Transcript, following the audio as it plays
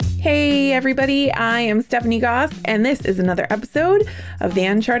Hey everybody, I am Stephanie Goss, and this is another episode of the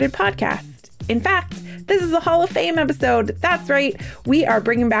Uncharted podcast. In fact, this is a Hall of Fame episode. That's right, we are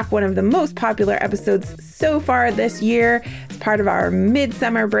bringing back one of the most popular episodes so far this year. As part of our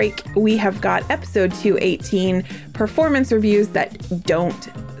midsummer break, we have got episode 218, Performance Reviews That Don't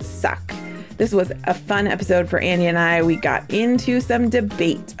Suck. This was a fun episode for Andy and I. We got into some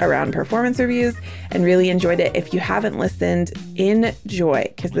debate around performance reviews and really enjoyed it. If you haven't listened, enjoy,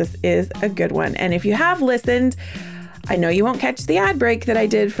 because this is a good one. And if you have listened, I know you won't catch the ad break that I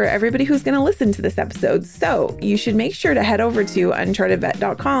did for everybody who's going to listen to this episode. So you should make sure to head over to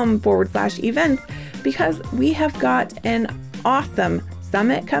unchartedvet.com/events, because we have got an awesome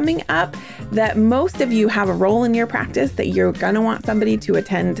summit coming up that most of you have a role in your practice that you're going to want somebody to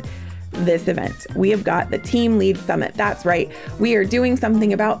attend this event. We have got the Team Lead Summit. That's right. We are doing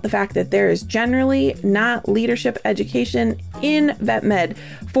something about the fact that there is generally not leadership education in vet med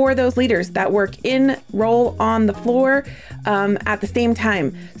for those leaders that work in role on the floor at the same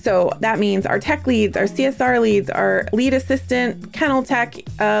time. So that means our tech leads, our CSR leads, our lead assistant, kennel tech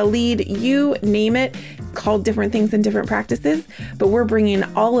lead, you name it. Called different things in different practices, but we're bringing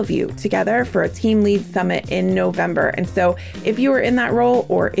all of you together for a Team Lead Summit in November. And so if you are in that role,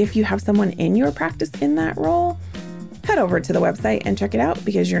 or if you have someone in your practice in that role, head over to the website and check it out,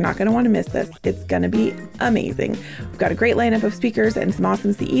 because you're not going to want to miss this. It's going to be amazing. We've got a great lineup of speakers and some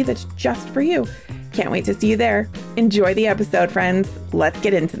awesome CE that's just for you. Can't wait to see you there. Enjoy the episode, friends. Let's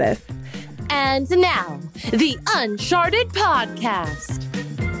get into this. And now, the Uncharted Podcast.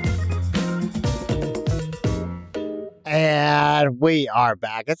 And we are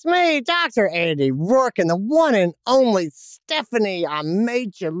back. It's me, Dr. Andy Rourke, and the one and only Stephanie. I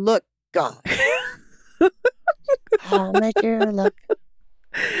made you look good. I made you look.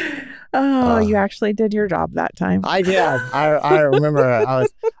 Oh, you actually did your job that time. I did. I remember.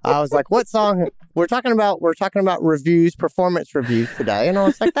 I was like, "What song?" We're talking about reviews, performance reviews today, and I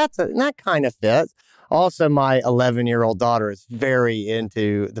was like, that kind of fits. Also, my 11-year-old daughter is very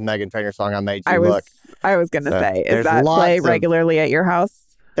into the Meghan Trainor song, I Made You Look. I was going to say, is that play regularly at your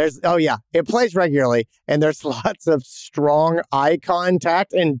house? Oh yeah, it plays regularly, and there's lots of strong eye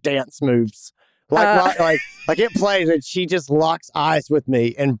contact and dance moves. Like it plays, and she just locks eyes with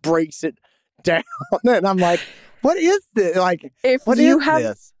me and breaks it down. And I'm like, what is this? Like,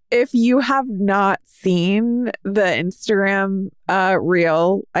 this? If you have not seen the Instagram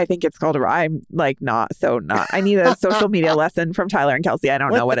reel, I think it's called, I'm like not. I need a social media lesson from Tyler and Kelsey. I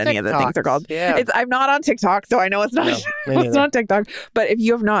don't know what any of the things are called. Yeah. I'm not on TikTok, so I know it's not, it's not TikTok. But if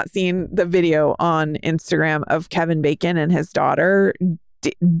you have not seen the video on Instagram of Kevin Bacon and his daughter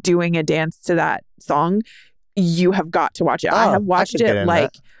doing a dance to that song, you have got to watch it. I have watched it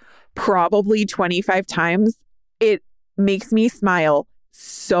like probably 25 times. It makes me smile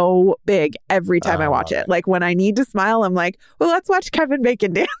so big every time I watch it. Like when I need to smile, I'm like, well, let's watch Kevin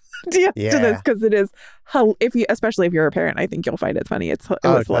Bacon dance to this, because it is, especially if you're a parent, I think you'll find it funny. It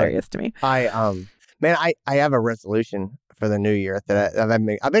was hilarious to me. I have a resolution for the new year that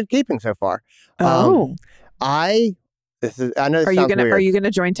I've been keeping so far. I know this sounds weird. Are you gonna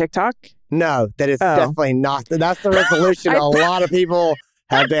join TikTok? No, that is definitely not. That's the resolution a lot of people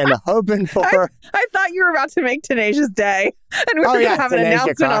have been hoping for. I thought you were about to make Tenacia's Day, and we were going to have an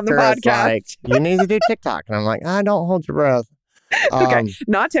announcement on the podcast. Like, you need to do TikTok, and I'm like, don't hold your breath. Okay,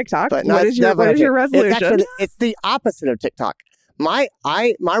 not TikTok. But what is your resolution? It's the opposite of TikTok. My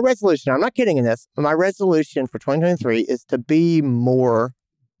resolution, I'm not kidding in this, my resolution for 2023 is to be more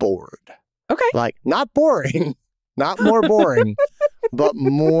bored. Okay. Like, not boring, not more boring, but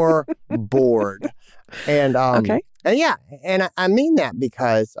more bored. And okay. And yeah, and I mean that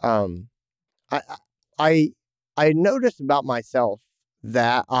because I noticed about myself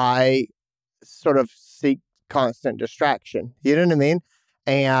that I sort of seek constant distraction. You know what I mean?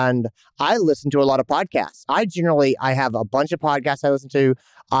 And I listen to a lot of podcasts. I have a bunch of podcasts I listen to.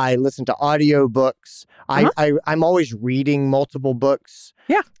 I listen to audiobooks. I'm always reading multiple books.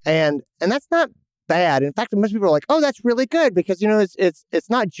 Yeah. And that's not bad. In fact, most people are like, "Oh, that's really good," because it's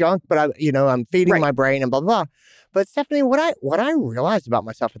not junk, but I'm feeding my brain and blah blah blah. But Stephanie, what I realized about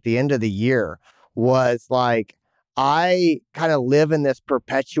myself at the end of the year was like I kind of live in this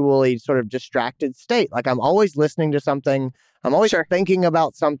perpetually sort of distracted state. Like I'm always listening to something. I'm always thinking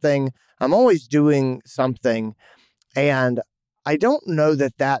about something. I'm always doing something. And I think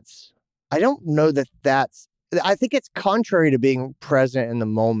it's contrary to being present in the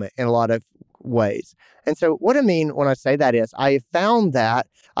moment in a lot of ways. And so what I mean when I say that is I found that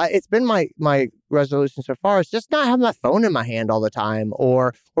it's been my resolution so far is just not have my phone in my hand all the time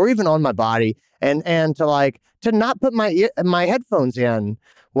or even on my body and to not put my headphones in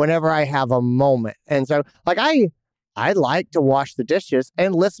whenever I have a moment. And so like I like to wash the dishes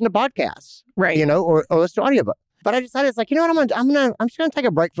and listen to podcasts, Right. you know, or listen to audiobook. But I decided it's like, you know what, I'm just gonna take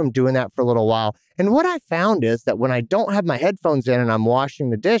a break from doing that for a little while. And what I found is that when I don't have my headphones in and I'm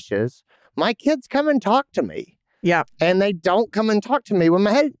washing the dishes, my kids come and talk to me. Yeah. And they don't come and talk to me when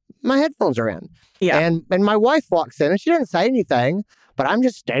my headphones are in. Yeah. And my wife walks in and she didn't say anything, but I'm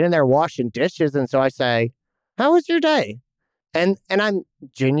just standing there washing dishes. And so I say, how was your day? And I'm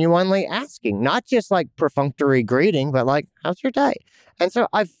genuinely asking, not just like perfunctory greeting, but like, how's your day? And so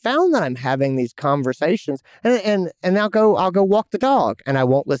I've found that I'm having these conversations and I'll go walk the dog and I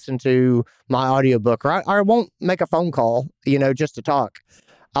won't listen to my audiobook or I won't make a phone call, you know, just to talk.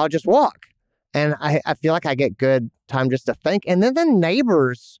 I'll just walk. And I feel like I get good time just to think. And then the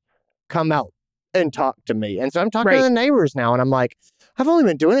neighbors come out and talk to me. And so I'm talking to the neighbors now and I'm like, I've only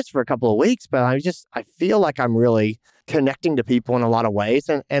been doing this for a couple of weeks, but I feel like I'm really connecting to people in a lot of ways.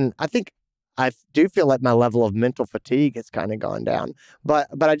 And I think I do feel like my level of mental fatigue has kind of gone down. But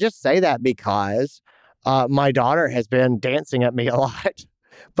I just say that because my daughter has been dancing at me a lot.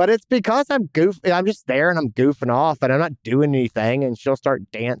 But it's because I'm just there and I'm goofing off and I'm not doing anything and she'll start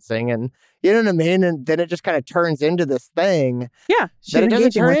dancing and you know what I mean? And then it just kind of turns into this thing that it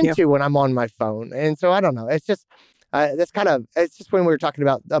doesn't turn into when I'm on my phone. And so I don't know. It's just it's just when we were talking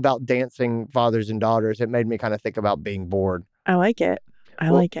about dancing fathers and daughters, it made me kind of think about being bored. I like it. I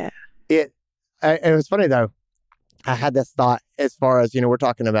like it. It was funny though. I had this thought as far as, you know, we're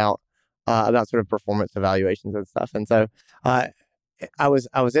talking about sort of performance evaluations and stuff. And so I was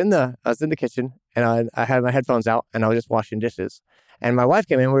in the kitchen and I had my headphones out and I was just washing dishes. And my wife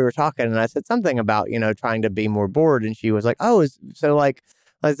came in, we were talking and I said something about, you know, trying to be more bored. And she was like, oh, is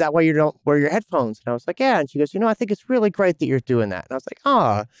that why you don't wear your headphones? And I was like, yeah. And she goes, you know, I think it's really great that you're doing that. And I was like,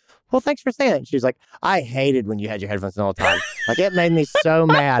 oh, well, thanks for saying that. And she's like, I hated when you had your headphones on all the time. Like it made me so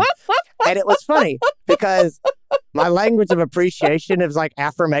mad. And it was funny because my language of appreciation is like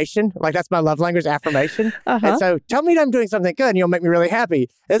affirmation. Like that's my love language, affirmation. And so tell me that I'm doing something good and you'll make me really happy.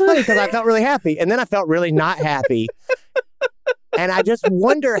 It's funny because I felt really happy and then I felt really not happy. And I just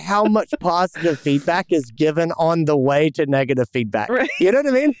wonder how much positive feedback is given on the way to negative feedback. Right. You know what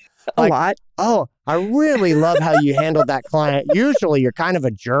I mean? Like, a lot. Oh, I really love how you handled that client. Usually you're kind of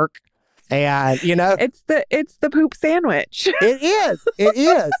a jerk. And, you know, it's the poop sandwich. It is.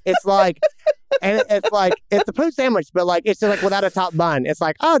 It's like, and it's like, it's the poop sandwich, but like, it's just like without a top bun. It's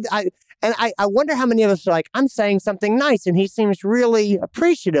like, oh, I wonder how many of us are like, I'm saying something nice and he seems really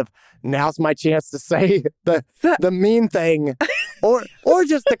appreciative. Now's my chance to say the mean thing or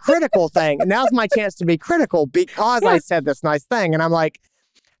just the critical thing. Now's my chance to be critical because I said this nice thing. And I'm like,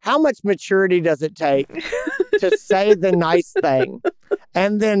 how much maturity does it take to say the nice thing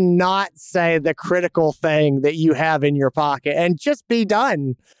and then not say the critical thing that you have in your pocket and just be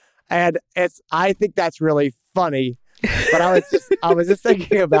done? And I think that's really funny. But I was just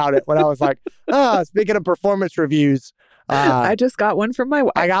thinking about it when I was like, oh, speaking of performance reviews. I just got one from my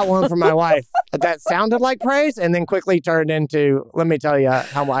wife. I got one from my wife that sounded like praise and then quickly turned into, let me tell you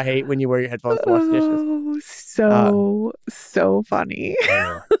how I hate when you wear your headphones to wash dishes. Oh, so funny.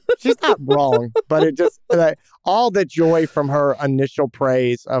 She's not wrong, but it just, all the joy from her initial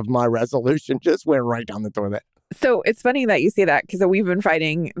praise of my resolution just went right down the toilet. So it's funny that you say that because we've been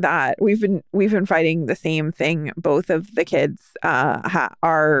fighting that. We've been fighting the same thing. Both of the kids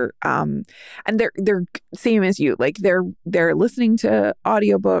are and they're same as you. Like they're listening to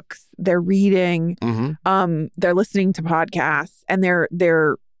audiobooks, they're reading, they're listening to podcasts, and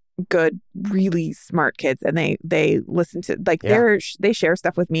they're good, really smart kids, and they listen to they share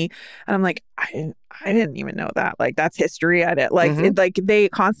stuff with me, and I'm like, I didn't even know that. Like that's history. I didn't like they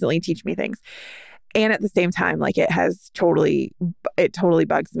constantly teach me things. And at the same time, like it totally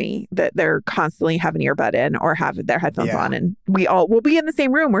bugs me that they're constantly have an earbud in or have their headphones on. And we'll be in the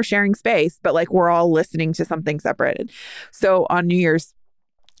same room. We're sharing space, but like we're all listening to something separated. So on New Year's,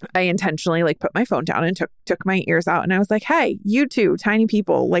 I intentionally like put my phone down and took my ears out. And I was like, hey, you two tiny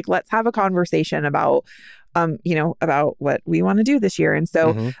people, like let's have a conversation about about what we want to do this year. And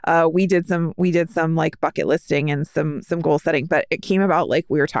so we did some like bucket listing and some goal setting, but it came about like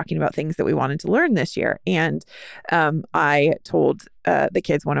we were talking about things that we wanted to learn this year. And I told the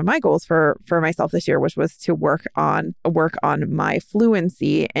kids one of my goals for myself this year, which was to work on my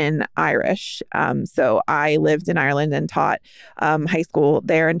fluency in Irish. So I lived in Ireland and taught high school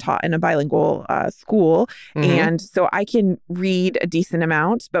there and taught in a bilingual school. And so I can read a decent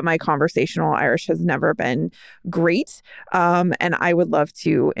amount, but my conversational Irish has never been great. And I would love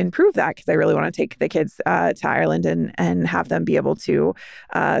to improve that because I really want to take the kids to Ireland and have them be able to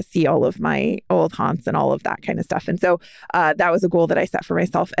see all of my old haunts and all of that kind of stuff. And so that was a goal that I set for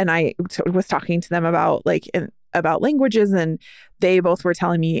myself. And I was talking to them about about languages, and they both were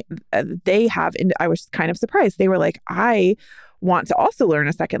telling me they have, and I was kind of surprised. They were like, I want to also learn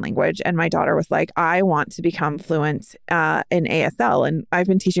a second language. And my daughter was like, I want to become fluent in ASL. And I've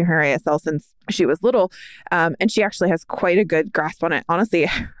been teaching her ASL since she was little. And she actually has quite a good grasp on it. Honestly,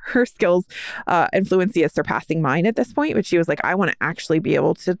 her skills and fluency is surpassing mine at this point. But she was like, I want to actually be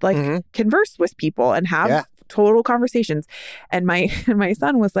able to converse with people and have total conversations. And my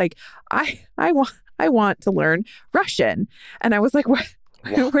son was like, I want to learn Russian. And I was like, what?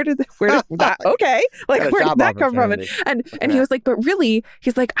 Where did that okay, like where did that come from? And he was like, but really,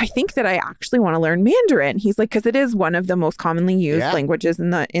 he's like, I think that I actually want to learn Mandarin. He's like, because it is one of the most commonly used languages in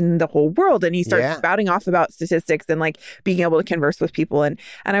the whole world. And he starts spouting off about statistics and like being able to converse with people. And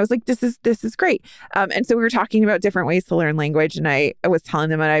I was like, this is great. And so we were talking about different ways to learn language, and I was telling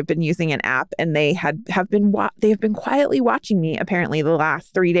them that I've been using an app, and they have been quietly watching me apparently the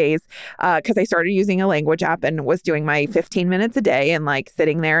last 3 days because I started using a language app and was doing my 15 minutes a day and like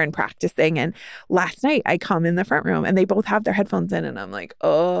sitting there and practicing. And last night I come in the front room and they both have their headphones in, and I'm like,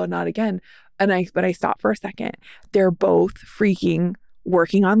 oh, not again. But I stopped for a second. They're both freaking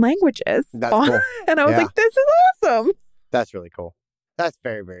working on languages. That's cool. And I was like, this is awesome. That's really cool. That's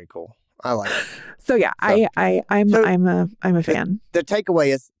very, very cool. I like it. So yeah, I'm a fan. The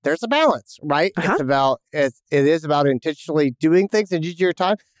takeaway is there's a balance, right? It is about intentionally doing things and using your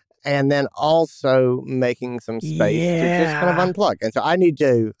time, and then also making some space to just kind of unplug. And so I need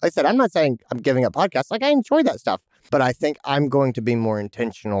to, like I said, I'm not saying I'm giving up podcasts. Like, I enjoy that stuff. But I think I'm going to be more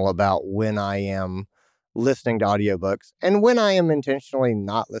intentional about when I am listening to audiobooks and when I am intentionally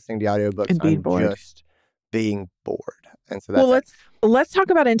not listening to audiobooks. And being bored. Just being bored. And so that's let's talk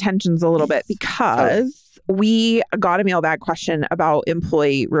about intentions a little bit, because we got a mailbag question about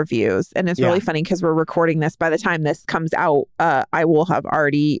employee reviews. And it's really funny because we're recording this. By the time this comes out, I will have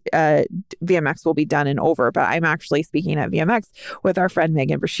already, VMX will be done and over. But I'm actually speaking at VMX with our friend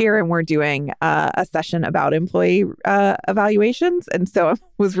Megan Brashear, and we're doing a session about employee evaluations. And so I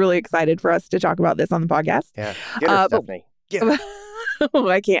was really excited for us to talk about this on the podcast. Yeah. Get her, Stephanie. Get her.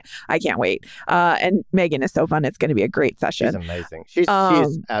 I can't wait. And Megan is so fun. It's going to be a great session. She's amazing. She's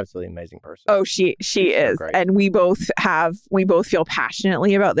an absolutely amazing person. Oh, she is. Great. And we both feel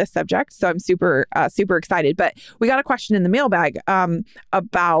passionately about this subject. So I'm super excited. But we got a question in the mailbag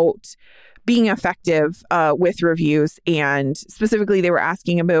about being effective with reviews. And specifically, they were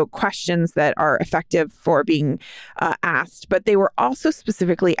asking about questions that are effective for being asked. But they were also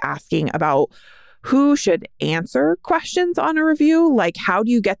specifically asking about who should answer questions on a review? Like, how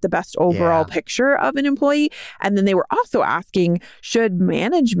do you get the best overall picture of an employee? And then they were also asking, should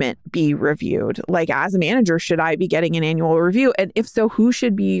management be reviewed? Like, as a manager, should I be getting an annual review? And if so, who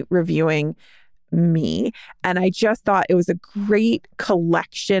should be reviewing me? And I just thought it was a great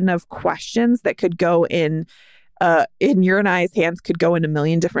collection of questions that could go in your and I's hands, could go in a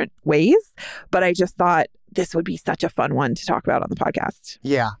million different ways. But I just thought this would be such a fun one to talk about on the podcast.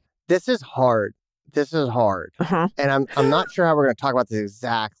 Yeah, this is hard. And I'm not sure how we're going to talk about this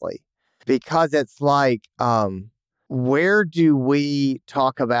exactly, because it's like, where do we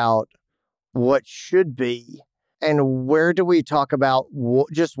talk about what should be, and where do we talk about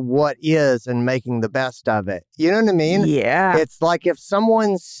just what is and making the best of it? You know what I mean? Yeah. It's like if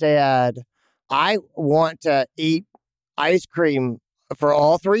someone said, I want to eat ice cream for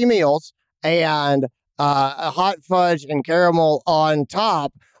all 3 meals and a hot fudge and caramel on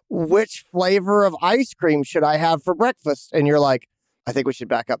top, which flavor of ice cream should I have for breakfast? And you're like, I think we should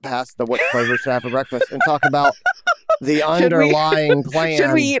back up past the what flavor should I have for breakfast and talk about the underlying plan.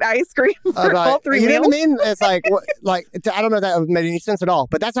 Should we eat ice cream for all 3 meals? You know what I mean? It's like, I don't know if that made any sense at all,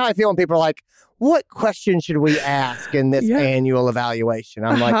 but that's how I feel when people are like, what question should we ask in this annual evaluation?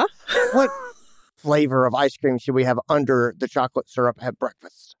 I'm like, what flavor of ice cream should we have under the chocolate syrup at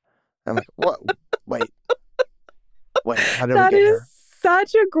breakfast? I'm like, what? Wait, how did we get here?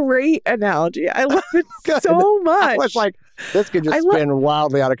 Such a great analogy. I love it so much. I was like, this could just spin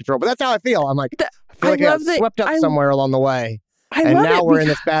wildly out of control. But that's how I feel. I'm like, I feel like I got swept up somewhere along the way. And now we're in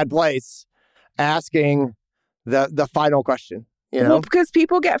this bad place asking the final question. You know? Well, because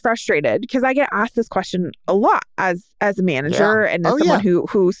people get frustrated, because I get asked this question a lot as a manager and as someone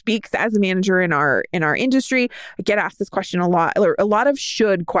who speaks as a manager in our industry. I get asked this question a lot of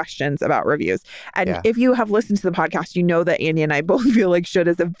should questions about reviews. And if you have listened to the podcast, you know that Andy and I both feel like should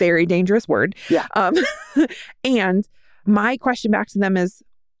is a very dangerous word. Yeah. And my question back to them is,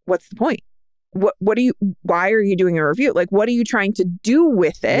 what's the point? Why are you doing a review? Like, what are you trying to do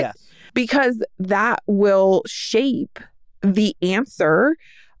with it? Yes. Because that will shape the answer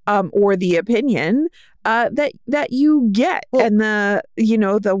or the opinion that you get. Well, and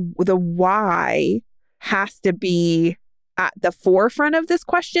the why has to be at the forefront of this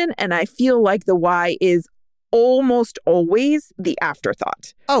question. And I feel like the why is almost always the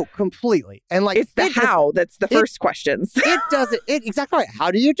afterthought. Oh, completely. And like it's the how that's the first questions. Exactly right. How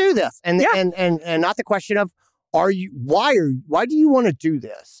do you do this? And not the question of why do you want to do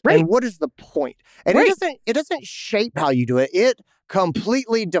this? Right. And what is the point? And right. it doesn't shape how you do it. It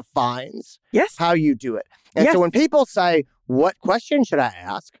completely defines how you do it. And so when people say, what question should I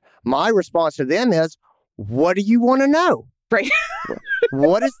ask? My response to them is, what do you want to know? Right.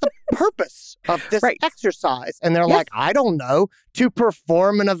 What is the purpose of this exercise? And they're like, I don't know, to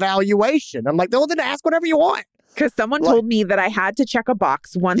perform an evaluation. I'm like, well, then ask whatever you want. Because someone told me that I had to check a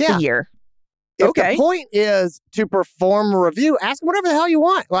box once a year. If the point is to perform a review, ask whatever the hell you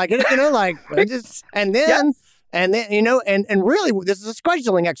want. Like, and then, and really, this is a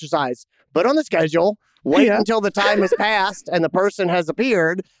scheduling exercise. Put on the schedule, wait until the time has passed and the person has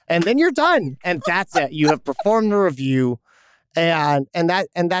appeared, and then you're done. And that's it. You have performed the review, and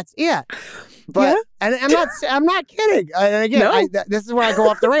that's it. But and I'm not kidding. And again, this is where I go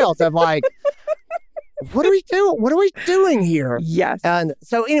off the rails. I'm like, what are we doing? What are we doing here? Yes. And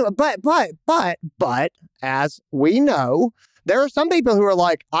so anyway, but as we know, there are some people who are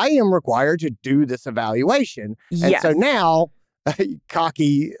like, I am required to do this evaluation. And so now,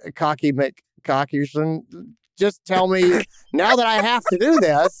 cocky McCockerson, just tell me, now that I have to do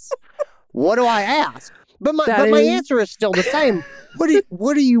this, what do I ask? But my answer is still the same.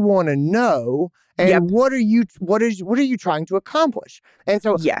 What do you want to know? And what are you trying to accomplish? And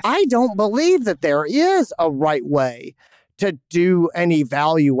so I don't believe that there is a right way to do an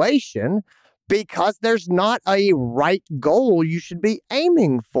evaluation, because there's not a right goal you should be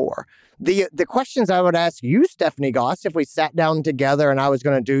aiming for. The questions I would ask you, Stephanie Goss, if we sat down together and I was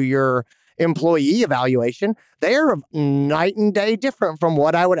going to do your employee evaluation, they're night and day different from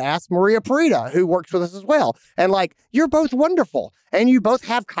what I would ask Maria Parita, who works with us as well. And like, you're both wonderful and you both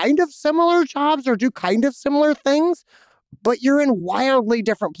have kind of similar jobs or do kind of similar things, but you're in wildly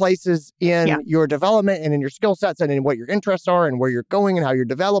different places in your development and in your skill sets and in what your interests are and where you're going and how you're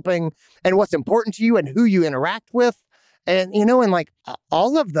developing and what's important to you and who you interact with. And, and like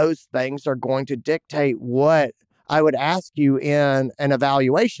all of those things are going to dictate what I would ask you in an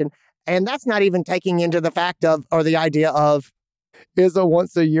evaluation. And that's not even taking into the fact of, or the idea of, is a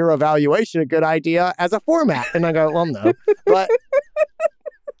once a year evaluation a good idea as a format? And I go, well, no. But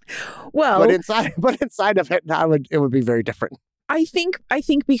inside of it, it would be very different. I think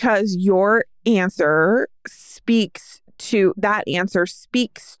because your answer speaks to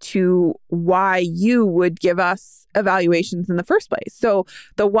why you would give us evaluations in the first place. So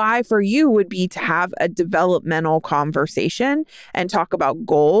the why for you would be to have a developmental conversation and talk about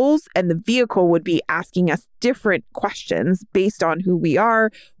goals. And the vehicle would be asking us different questions based on who we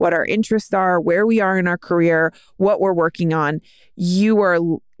are, what our interests are, where we are in our career, what we're working on.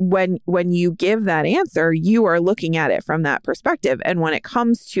 When you give that answer, you are looking at it from that perspective. And when it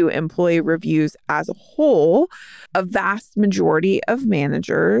comes to employee reviews as a whole, a vast majority of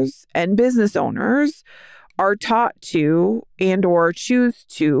managers and business owners are taught to and or choose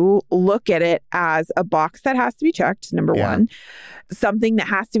to look at it as a box that has to be checked, number one, something that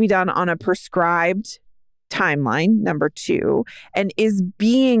has to be done on a prescribed timeline, number two, and is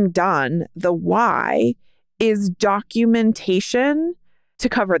being done, the why, is documentation to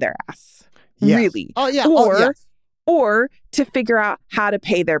cover their ass. Yes. Really. Oh, yeah. Or to figure out how to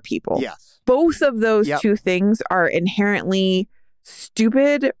pay their people. Yes. Both of those two things are inherently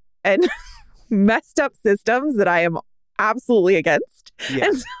stupid and messed up systems that I am absolutely against.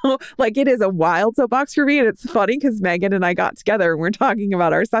 Yes. And so, it is a wild soapbox for me. And it's funny because Megan and I got together and we're talking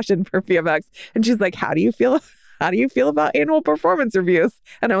about our session for VFX. And she's like, how do you feel about annual performance reviews?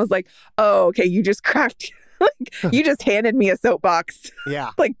 And I was like, oh, okay, you just cracked... you just handed me a soapbox. Yeah.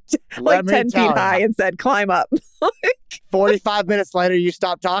 10 feet high and said, climb up. 45 minutes later, you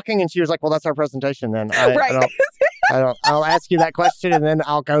stopped talking and she was like, well, that's our presentation then. I'll ask you that question and then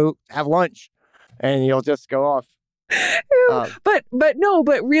I'll go have lunch and you'll just go off. But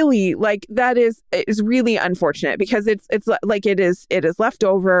really, that is really unfortunate because it is left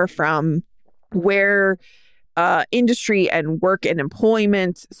over from where industry and work and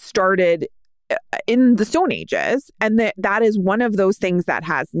employment started in the Stone Ages. And that is one of those things that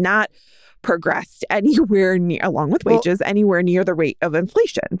has not progressed anywhere near, along with wages, anywhere near the rate of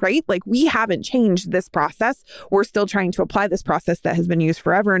inflation, right? We haven't changed this process. We're still trying to apply this process that has been used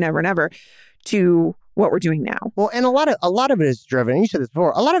forever and ever and ever to what we're doing now. Well, and a lot of it is driven, you said this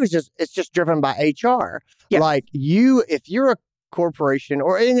before, a lot of it's just driven by HR. Yes. If you're corporation,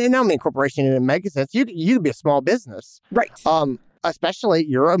 or and I don't mean corporation in a mega sense, you could be a small business. Right. Especially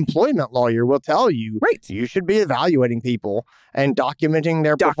your employment lawyer will tell you you should be evaluating people and documenting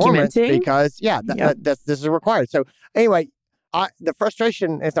their performance because, this is required. So anyway, the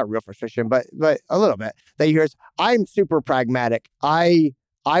frustration, it's not real frustration, but a little bit that you hear is, I'm super pragmatic. I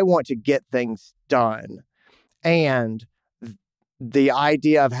want to get things done. And the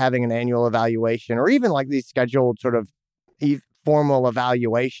idea of having an annual evaluation or even like these scheduled sort of formal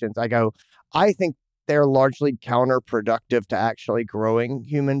evaluations, I think they're largely counterproductive to actually growing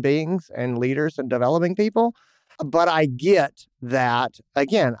human beings and leaders and developing people. But I get that,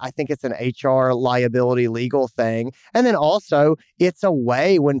 again, I think it's an HR liability legal thing. And then also it's a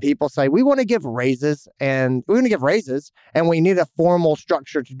way when people say, we want to give raises and we need a formal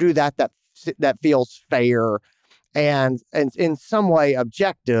structure to do that feels fair and in some way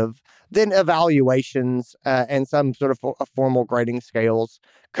objective, then evaluations and some sort of formal grading scales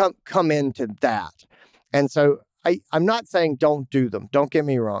come into that. And so I'm not saying don't do them. Don't get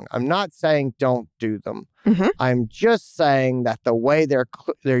me wrong. I'm not saying don't do them. Mm-hmm. I'm just saying that the way they're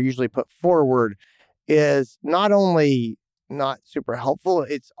usually put forward is not only not super helpful,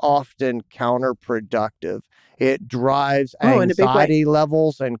 it's often counterproductive. It drives anxiety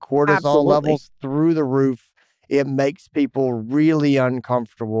levels and cortisol levels through the roof. It makes people really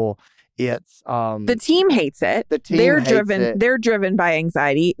uncomfortable. It's the team hates it. They're driven by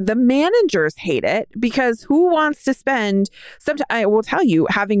anxiety. The managers hate it because who wants to spend I will tell you,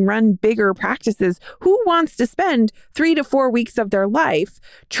 having run bigger practices, who wants to spend 3 to 4 weeks of their life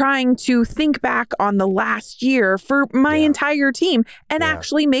trying to think back on the last year for my entire team and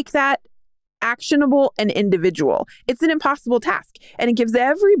actually make that actionable and individual? It's an impossible task and it gives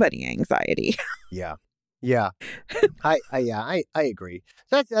everybody anxiety. Yeah, I agree.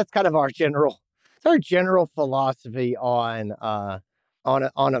 So that's kind of our general philosophy on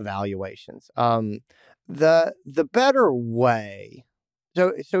evaluations. The better way.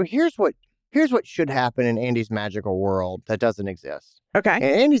 So here's what should happen in Andy's magical world that doesn't exist. Okay. In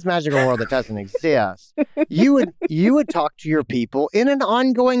Andy's magical world that doesn't exist, you would talk to your people in an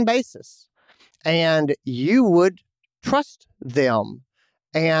ongoing basis, and you would trust them.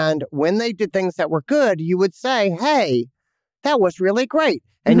 And when they did things that were good, you would say, hey, that was really great.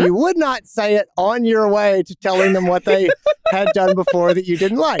 And you would not say it on your way to telling them what they had done before that you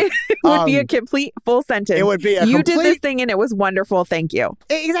didn't like. It would be a complete full sentence. It would be you did this thing and it was wonderful. Thank you.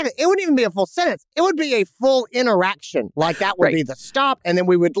 Exactly. It wouldn't even be a full sentence. It would be a full interaction. Like that would be the stop. And then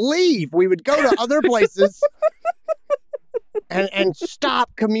we would leave. We would go to other places and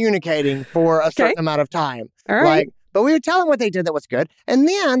stop communicating for a certain amount of time. All right. But we would tell them what they did that was good. And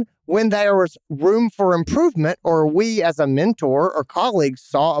then when there was room for improvement, or we as a mentor or colleagues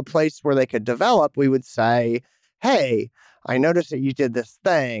saw a place where they could develop, we would say, hey, I noticed that you did this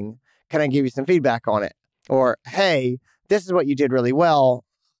thing. Can I give you some feedback on it? Or, hey, this is what you did really well.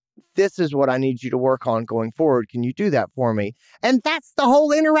 This is what I need you to work on going forward. Can you do that for me? And that's the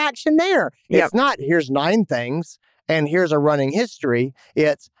whole interaction there. Yep. It's not, here's 9 things and here's a running history.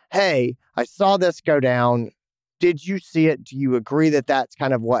 It's, hey, I saw this go down. Did you see it? Do you agree that that's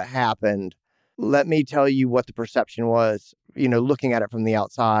kind of what happened? Let me tell you what the perception was, looking at it from the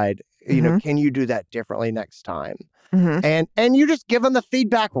outside. Can you do that differently next time? Mm-hmm. And you just give them the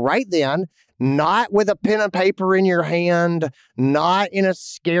feedback right then, not with a pen and paper in your hand, not in a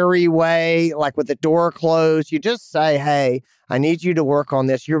scary way, like with the door closed. You just say, hey, I need you to work on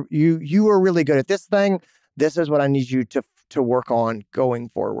this. You are really good at this thing. This is what I need you to work on going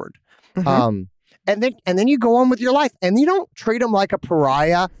forward. Mm-hmm. And then you go on with your life, and you don't treat them like a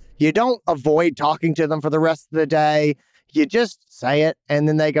pariah. You don't avoid talking to them for the rest of the day. You just say it, and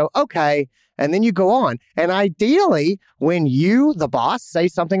then they go, okay, and then you go on. And ideally, when you, the boss, say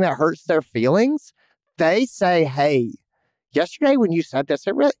something that hurts their feelings, they say, hey, yesterday when you said this,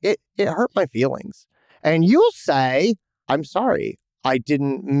 it hurt my feelings. And you'll say, I'm sorry.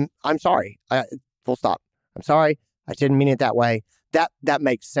 I'm sorry. Full stop. I'm sorry. I didn't mean it that way. That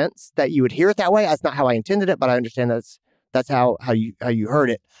makes sense that you would hear it that way. That's not how I intended it, but I understand that's how you heard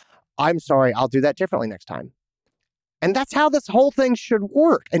it. I'm sorry. I'll do that differently next time. And that's how this whole thing should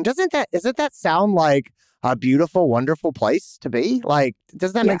work. And doesn't that sound like a beautiful, wonderful place to be? Like,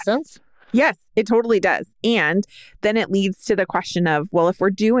 does that make sense? Yes, it totally does. And then it leads to the question of, well, if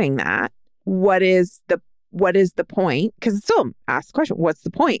we're doing that, what is the point? Because it still asks the question, what's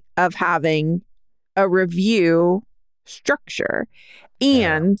the point of having a review structure?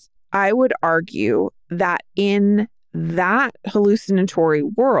 And I would argue that in that hallucinatory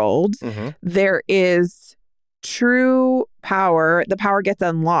world, there is true power. The power gets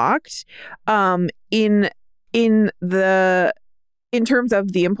unlocked in the in terms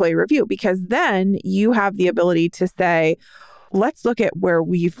of the employee review, because then you have the ability to say, let's look at where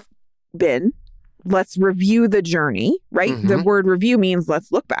we've been. Let's review the journey, right? The word review means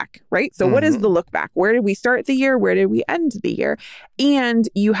let's look back, right? So what is the look back? Where did we start the year? Where did we end the year? And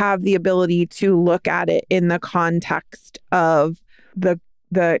you have the ability to look at it in the context of the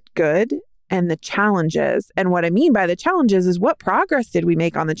good and the challenges. And what I mean by the challenges is, what progress did we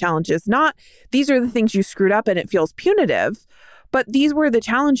make on the challenges? Not these are the things you screwed up and it feels punitive, but these were the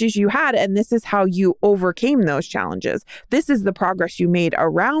challenges you had, and this is how you overcame those challenges. This is the progress you made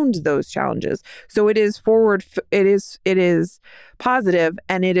around those challenges. So it is forward, it is positive,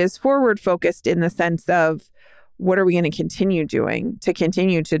 and it is forward focused in the sense of, what are we going to continue doing to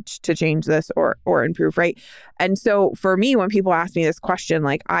continue to change this or improve, right? And so for me, when people ask me this question,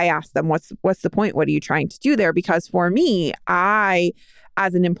 like, I ask them, what's the point? What are you trying to do there? Because for me, I,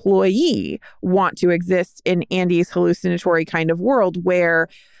 as an employee, want to exist in Andy's hallucinatory kind of world where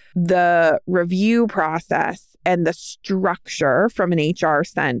the review process and the structure from an HR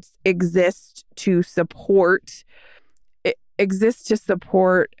sense exists to support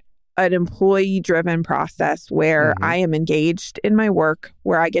an employee-driven process where I am engaged in my work,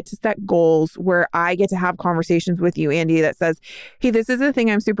 where I get to set goals, where I get to have conversations with you, Andy, that says, hey, this is a thing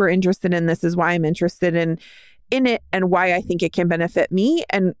I'm super interested in. This is why I'm interested in it, and why I think it can benefit me,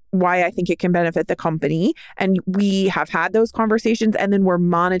 and why I think it can benefit the company. And we have had those conversations, and then we're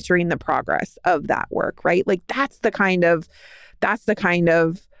monitoring the progress of that work, right? Like that's the kind of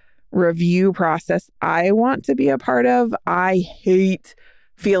review process I want to be a part of. I hate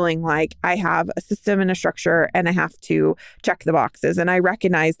feeling like I have a system and a structure and I have to check the boxes. And I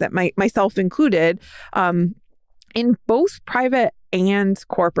recognize that myself included, in both private and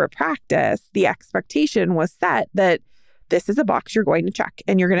corporate practice, the expectation was set that this is a box you're going to check,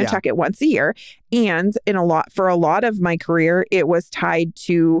 and you're going to check it once a year. And for a lot of my career, it was tied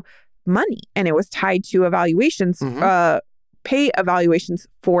to money, and it was tied to evaluations, pay evaluations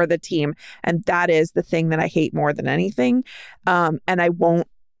for the team. And that is the thing that I hate more than anything. And I won't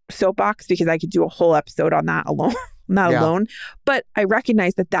soapbox because I could do a whole episode on that alone. Alone, but I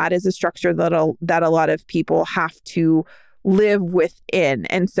recognize that is a structure that a lot of people have to live within.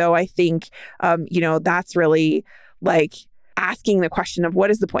 And so I think, that's really like asking the question of,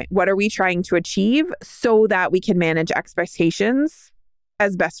 what is the point? What are we trying to achieve so that we can manage expectations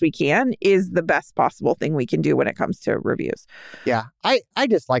as best we can is the best possible thing we can do when it comes to reviews. Yeah, I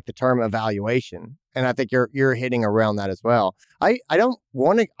just like the term evaluation, and I think you're hitting around that as well. I don't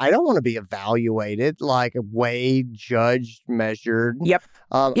want to be evaluated, like weighed, judged, measured. Yep.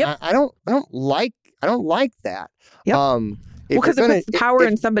 I don't like that. Yep. Because it puts the power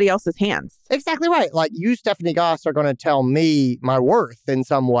in somebody else's hands. Exactly right. Like you, Stephanie Goss, are going to tell me my worth in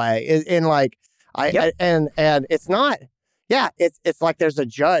some way, and like and it's not. Yeah, it's like there's a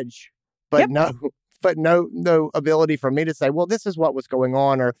judge, but no ability for me to say, well, this is what was going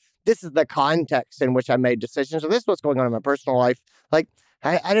on, or this is the context in which I made decisions, or this is what's going on in my personal life. Like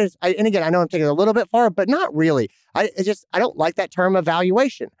and again, I know I'm taking it a little bit far, but not really. I don't like that term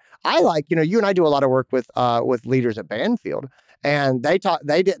evaluation. I like, you and I do a lot of work with leaders at Banfield, and they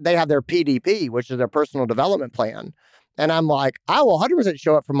have their PDP, which is their personal development plan, and I'm like, I will 100%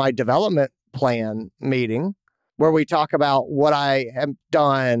 show up for my development plan meeting, where we talk about what I have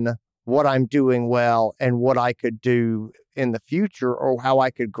done, what I'm doing well, and what I could do in the future, or how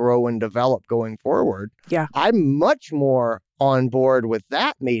I could grow and develop going forward. Yeah. I'm much more on board with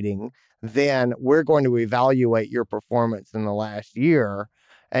that meeting than we're going to evaluate your performance in the last year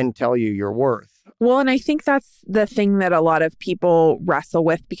and tell you your worth. Well, and I think that's the thing that a lot of people wrestle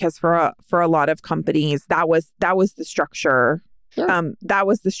with, because for a lot of companies, that was the structure. Sure. That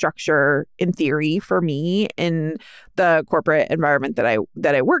was the structure in theory for me in the corporate environment that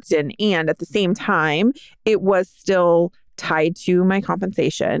I worked in. And at the same time, it was still tied to my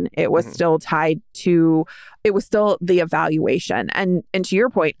compensation. It was still tied to, it was still the evaluation. And to your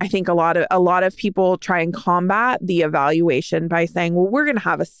point, I think a lot of people try and combat the evaluation by saying, well, we're going to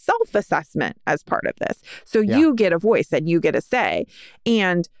have a self-assessment as part of this. So you get a voice and you get a say.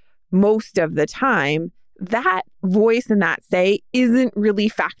 And most of the time, that voice and that say isn't really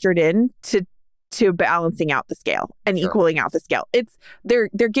factored in to balancing out the scale and equaling out the scale. It's they're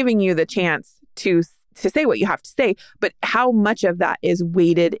giving you the chance to say what you have to say, but how much of that is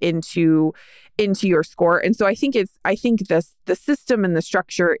weighted into your score. And so I think the system and the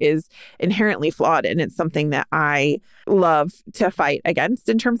structure is inherently flawed, and it's something that I love to fight against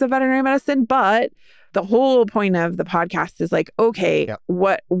in terms of veterinary medicine. But the whole point of the podcast is like, okay,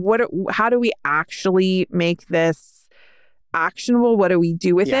 how do we actually make this actionable? What do we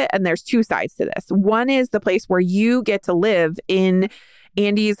do with it? And there's two sides to this. One is the place where you get to live in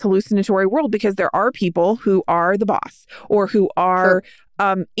Andy's hallucinatory world, because there are people who are the boss or who are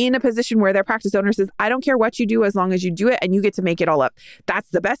in a position where their practice owner says, I don't care what you do as long as you do it, and you get to make it all up. That's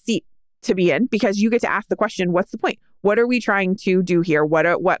the best seat to be in, because you get to ask the question, what's the point? What are we trying to do here?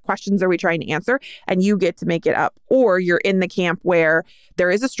 What questions are we trying to answer? And you get to make it up. Or you're in the camp where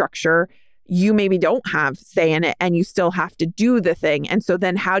there is a structure, you maybe don't have say in it, and you still have to do the thing. And so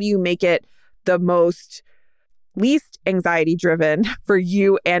then how do you make it the most least anxiety driven for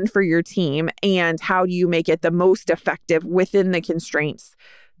you and for your team? And how do you make it the most effective within the constraints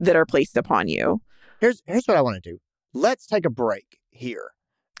that are placed upon you? Here's what I want to do. Let's take a break here.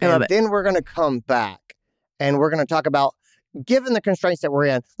 I love it. Then we're going to come back and we're going to talk about, given the constraints that we're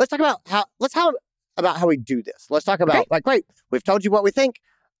in, let's talk about how we do this. Let's talk about, great, we've told you what we think.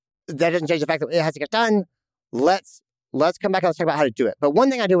 That doesn't change the fact that it has to get done. Let's come back and let's talk about how to do it. But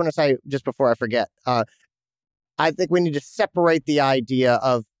one thing I do want to say, just before I forget, I think we need to separate the idea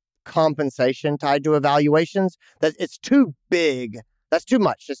of compensation tied to evaluations. That it's too big. That's too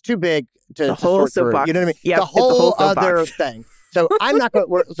much. It's too big to sort through. You know what I mean? Yep, the whole other thing. So I'm not going.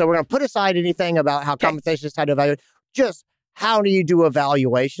 So we're going to put aside anything about how compensation is tied to evaluation. Just how do you do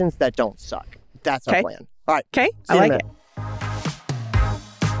evaluations that don't suck? That's our plan. All right. Okay. I like it.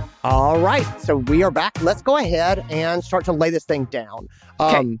 All right. So we are back. Let's go ahead and start to lay this thing down.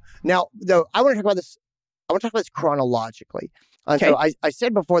 Now, though, I want to talk about this. I want to talk about this chronologically. So I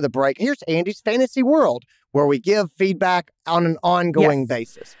said before the break, here's Andy's fantasy world where we give feedback on an ongoing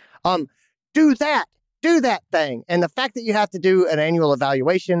basis. Do that thing. And the fact that you have to do an annual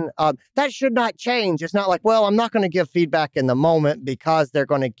evaluation, that should not change. It's not like, well, I'm not going to give feedback in the moment because they're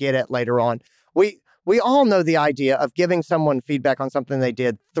going to get it later on. We all know the idea of giving someone feedback on something they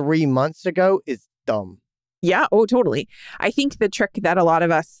did 3 months ago is dumb. Yeah. Oh, totally. I think the trick that a lot of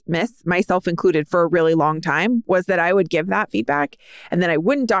us miss, myself included, for a really long time, was that I would give that feedback and then I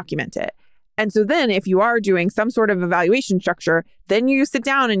wouldn't document it. And so then if you are doing some sort of evaluation structure, then you sit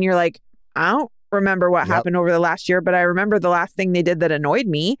down and you're like, I don't remember what happened over the last year, but I remember the last thing they did that annoyed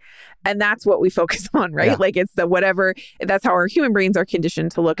me. And that's what we focus on, right? Like it's the whatever, that's how our human brains are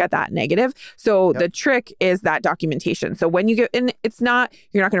conditioned to look at that negative. So the trick is that documentation. So when you get, and it's not,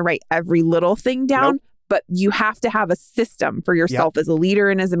 you're not going to write every little thing down, but you have to have a system for yourself as a leader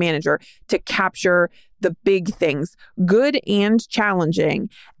and as a manager to capture the big things, good and challenging,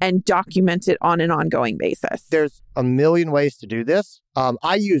 and document it on an ongoing basis. There's a million ways to do this.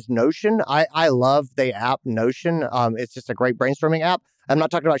 I use Notion. I love the app Notion. It's just a great brainstorming app. I'm not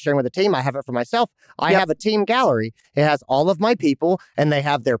talking about sharing with a team. I have it for myself. I have a team gallery. It has all of my people, and they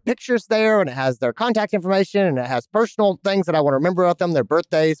have their pictures there, and it has their contact information, and it has personal things that I want to remember about them, their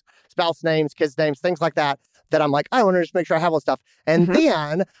birthdays, spouse names, kids' names, things like that I'm like, I want to just make sure I have all this stuff. And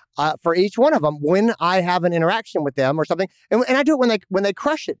then for each one of them, when I have an interaction with them or something, and I do it when they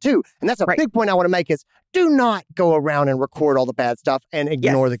crush it too. And that's a big point I want to make is do not go around and record all the bad stuff and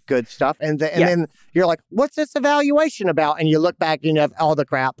ignore the good stuff. And then you're like, what's this evaluation about? And you look back and you have all the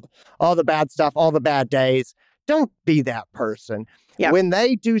crap, all the bad stuff, all the bad days. Don't be that person. When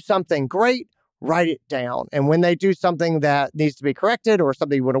they do something great, write it down. And when they do something that needs to be corrected or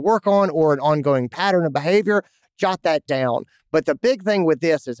something you want to work on or an ongoing pattern of behavior, jot that down. But the big thing with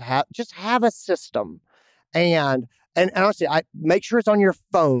this is just have a system. And honestly, I make sure it's on your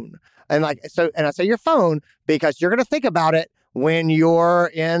phone. And I say your phone because you're going to think about it when you're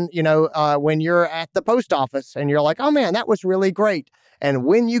when you're at the post office and you're like, oh man, that was really great. And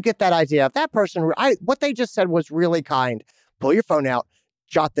when you get that idea of that person, what they just said was really kind, pull your phone out,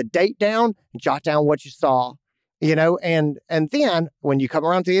 jot the date down, jot down what you saw, and then when you come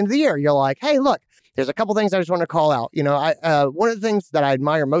around to the end of the year, you're like, hey, look, there's a couple things I just want to call out. One of the things that I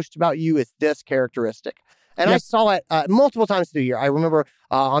admire most about you is this characteristic. And I saw it multiple times through the year. I remember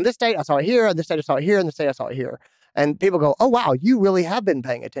on this date, I saw it here, on this date, I saw it here, and this date, I saw it here. And people go, oh, wow, you really have been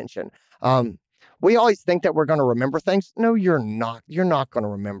paying attention. We always think that we're going to remember things. No, you're not. You're not going to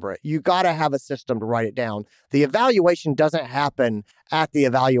remember it. You got to have a system to write it down. The evaluation doesn't happen at the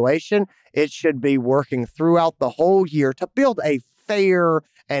evaluation. It should be working throughout the whole year to build a fair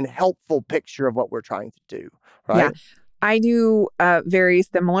and helpful picture of what we're trying to do, right? Yeah. I do very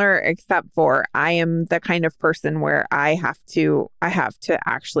similar, except for I am the kind of person where I have to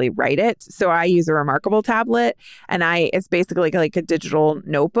actually write it. So I use a Remarkable tablet, and it's basically like a digital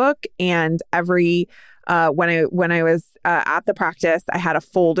notebook. And every when I was at the practice, I had a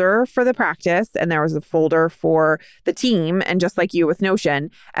folder for the practice, and there was a folder for the team. And just like you with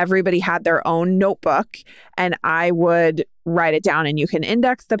Notion, everybody had their own notebook, and I would write it down, and you can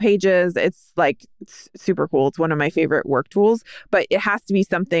index the pages. It's super cool. It's one of my favorite work tools, but it has to be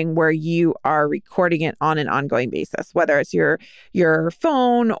something where you are recording it on an ongoing basis, whether it's your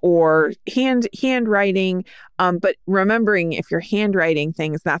phone or handwriting. But remembering, if you're handwriting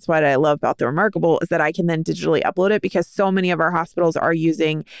things, that's what I love about the Remarkable, is that I can then digitally upload it, because so many of our hospitals are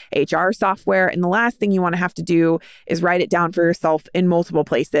using HR software. And the last thing you want to have to do is write it down for yourself in multiple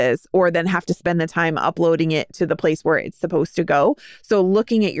places, or then have to spend the time uploading it to the place where it's supposed to go. So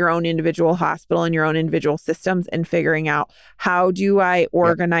looking at your own individual hospital and your own individual systems and figuring out, how do I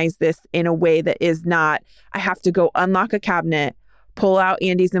organize this in a way that is not, I have to go unlock a cabinet, pull out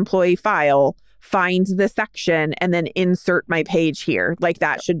Andy's employee file, find the section, and then insert my page here. Like,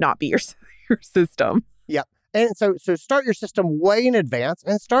 that should not be your system. Yep. And so start your system way in advance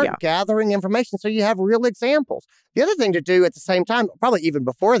and start gathering information so you have real examples. The other thing to do at the same time, probably even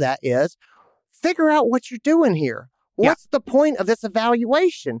before that, is figure out what you're doing here. What's the point of this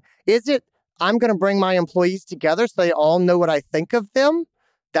evaluation? Is it, I'm going to bring my employees together so they all know what I think of them?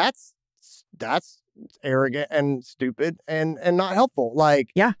 That's arrogant and stupid and not helpful.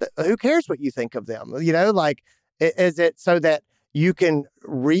 Like, who cares what you think of them? You know, like, is it so that you can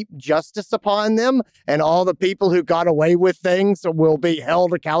reap justice upon them and all the people who got away with things will be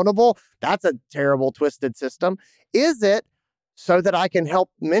held accountable? That's a terrible, twisted system. Is it so that I can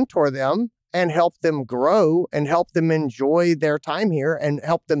help mentor them and help them grow and help them enjoy their time here and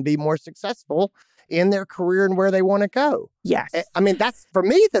help them be more successful in their career and where they want to go? Yes. I mean, that's, for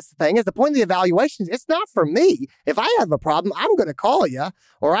me, this thing is the point of the evaluations. It's not for me. If I have a problem, I'm going to call you,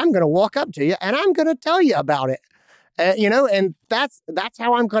 or I'm going to walk up to you and I'm going to tell you about it. And that's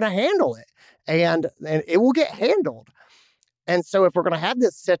how I'm going to handle it. And it will get handled. And so if we're going to have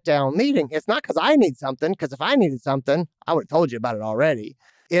this sit down meeting, it's not because I need something, because if I needed something, I would have told you about it already.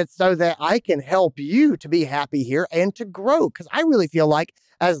 It's so that I can help you to be happy here and to grow. Because I really feel like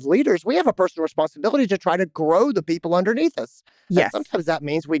as leaders, we have a personal responsibility to try to grow the people underneath us. Yes. And sometimes that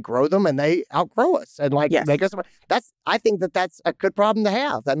means we grow them and they outgrow us and make us. I think that's a good problem to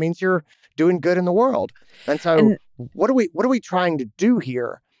have. That means you're doing good in the world. And so what are we trying to do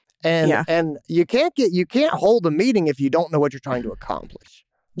here? And you can't hold a meeting if you don't know what you're trying to accomplish.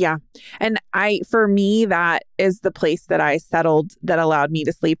 Yeah. And for me, that is the place that I settled that allowed me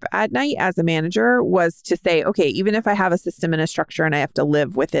to sleep at night as a manager, was to say, okay, even if I have a system and a structure and I have to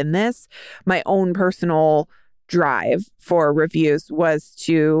live within this, my own personal drive for reviews was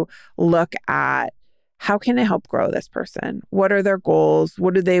to look at, how can I help grow this person? What are their goals?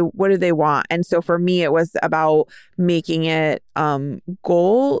 What do they want? And so for me, it was about making it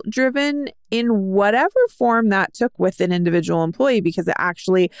goal driven in whatever form that took with an individual employee, because it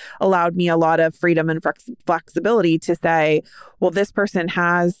actually allowed me a lot of freedom and flexibility to say, well, this person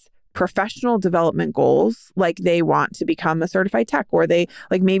has professional development goals, like they want to become a certified tech, or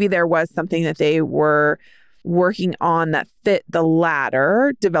maybe there was something that they were working on that fit the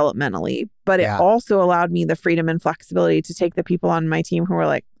ladder developmentally, but it also allowed me the freedom and flexibility to take the people on my team who were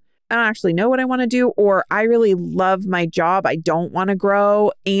like, I don't actually know what I want to do, or I really love my job, I don't want to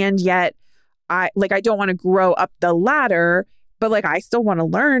grow, and yet I don't want to grow up the ladder, but I still want to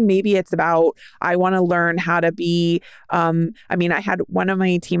learn. Maybe it's about, I want to learn how to be, I had one of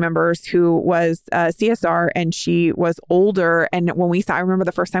my team members who was CSR, and she was older. And when I remember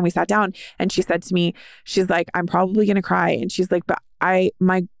the first time we sat down, and she said to me, she's like, I'm probably going to cry. And she's like, but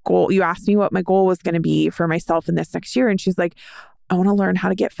my goal, you asked me what my goal was going to be for myself in this next year. And she's like, I want to learn how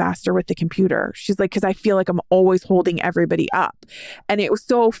to get faster with the computer. She's like, because I feel like I'm always holding everybody up. And it was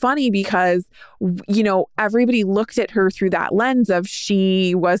so funny because, everybody looked at her through that lens of,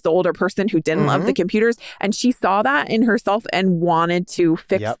 she was the older person who didn't love the computers. And she saw that in herself and wanted to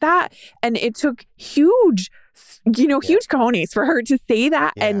fix that. And it took huge cojones for her to say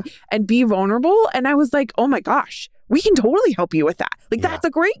that and be vulnerable. And I was like, oh my gosh, we can totally help you with that. That's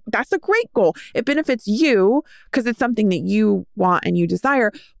a great goal. It benefits you because it's something that you want and you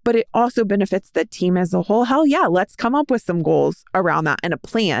desire, but it also benefits the team as a whole. Hell yeah, let's come up with some goals around that and a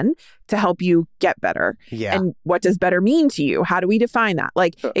plan to help you get better. Yeah. And what does better mean to you? How do we define that?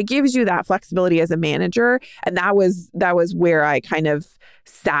 It gives you that flexibility as a manager. And that was where I kind of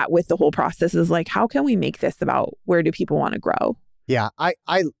sat with the whole process, is how can we make this about where do people want to grow? Yeah, I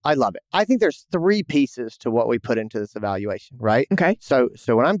love it. I think there's 3 pieces to what we put into this evaluation, right? Okay. So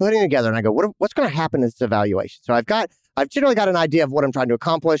when I'm putting it together and I go, what's going to happen in this evaluation? So I've generally got an idea of what I'm trying to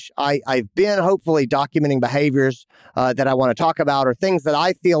accomplish. I've been hopefully documenting behaviors that I want to talk about, or things that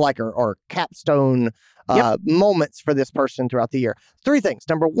I feel like are capstone moments for this person throughout the year. 3 things.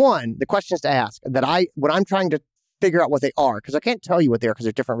 Number 1, the questions to ask that when I'm trying to figure out what they are because I can't tell you what they are because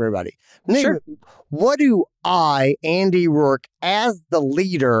they're different for everybody. Sure. What do I, Andy Rourke, as the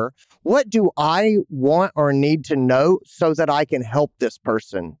leader, what do I want or need to know so that I can help this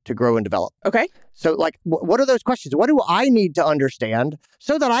person to grow and develop? Okay. So like, what are those questions? What do I need to understand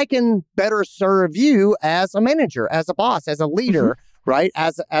so that I can better serve you as a manager, as a boss, as a leader, right?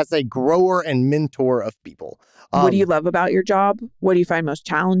 As a grower and mentor of people. What do you love about your job? What do you find most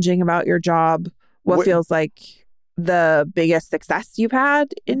challenging about your job? What feels like the biggest success you've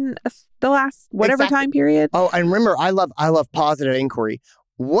had in the last whatever time period? Oh, and remember, I love positive inquiry.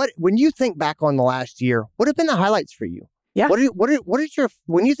 When you think back on the last year, what have been the highlights for you? Yeah. What is your,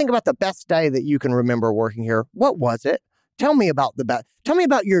 when you think about the best day that you can remember working here, what was it? Tell me about tell me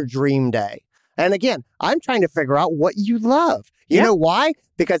about your dream day. And again, I'm trying to figure out what you love. You know why?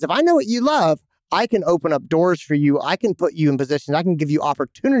 Because if I know what you love, I can open up doors for you. I can put you in positions. I can give you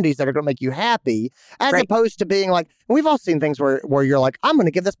opportunities that are going to make you happy, as opposed to being like, we've all seen things where you're like, I'm going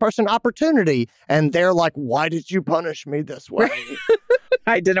to give this person opportunity. And they're like, why did you punish me this way?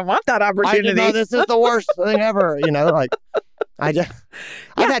 I didn't want that opportunity. I didn't know this is the worst thing ever. You know, like I've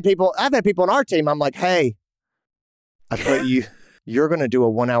had people on our team. I'm like, hey, I put you're going to do a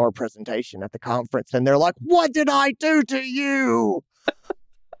 1-hour presentation at the conference. And they're like, what did I do to you?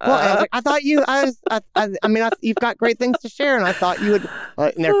 Well, I was like, I thought you've got great things to share, and I thought you would.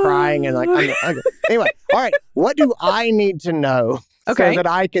 And they're crying, and like, anyway, all right. What do I need to know so that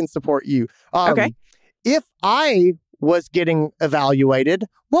I can support you? If I was getting evaluated,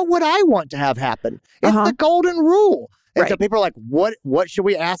 what would I want to have happen? It's the golden rule. And so people are like, what should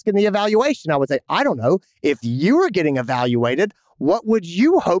we ask in the evaluation? I would say, I don't know. If you were getting evaluated, what would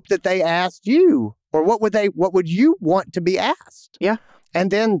you hope that they asked you, or what would you want to be asked? Yeah. And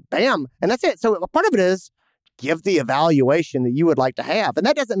then, bam, and that's it. So a part of it is give the evaluation that you would like to have. And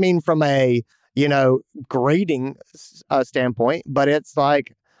that doesn't mean from a, grading standpoint, but it's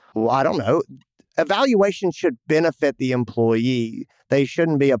like, well, I don't know. Evaluation should benefit the employee. They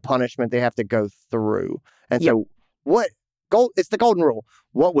shouldn't be a punishment they have to go through. And so it's the golden rule.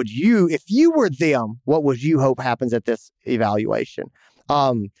 What would you, if you were them, what would you hope happens at this evaluation?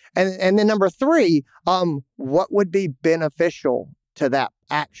 And then number 3, what would be beneficial to that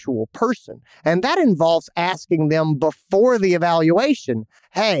actual person? And that involves asking them before the evaluation,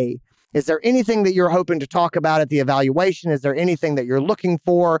 hey, is there anything that you're hoping to talk about at the evaluation? Is there anything that you're looking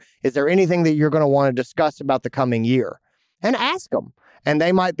for? Is there anything that you're going to want to discuss about the coming year? And ask them. And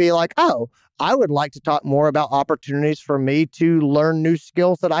they might be like, oh, I would like to talk more about opportunities for me to learn new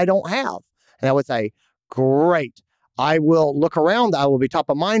skills that I don't have. And I would say, great. I will look around. I will be top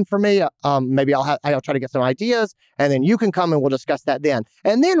of mind for me. Maybe I'll try to get some ideas, and then you can come and we'll discuss that then.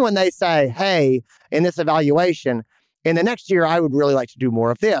 And then when they say, hey, in this evaluation, in the next year, I would really like to do more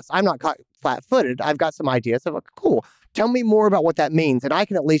of this. I'm not caught flat-footed. I've got some ideas. I'm like, cool. Tell me more about what that means. And I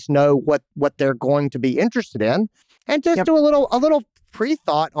can at least know what they're going to be interested in, and just do a little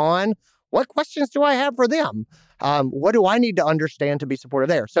pre-thought on what questions do I have for them? What do I need to understand to be supportive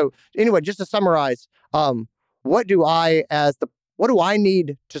there? So anyway, just to summarize, what do I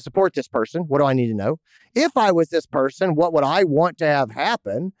need to support this person? What do I need to know? If I was this person, what would I want to have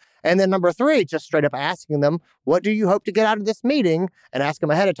happen? And then number 3, just straight up asking them, what do you hope to get out of this meeting? And ask them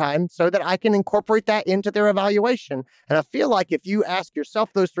ahead of time so that I can incorporate that into their evaluation. And I feel like if you ask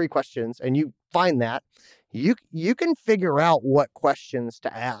yourself those 3 questions and you find that, you can figure out what questions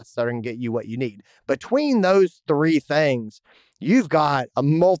to ask that are going to get you what you need. Between those 3 things, you've got a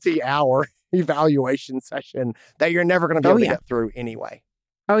multi-hour evaluation session that you're never going to be able to get through anyway.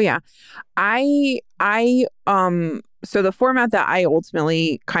 Oh yeah. So the format that I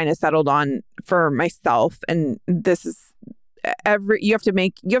ultimately kind of settled on for myself, and this is you have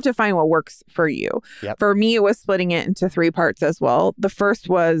to find what works for you. Yep. For me, it was splitting it into 3 parts as well. The first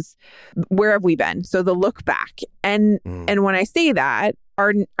was, where have we been? So the look back. And when I say that,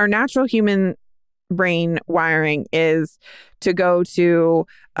 our natural human brain wiring is to go to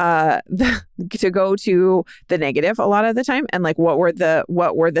the negative a lot of the time. And like, what were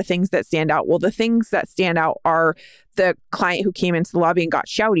the things that stand out? Well, the things that stand out are the client who came into the lobby and got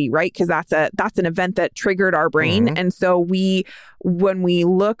shouty, right? Because that's an event that triggered our brain. Mm-hmm. And so when we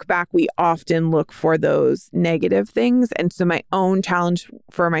look back, we often look for those negative things. And so my own challenge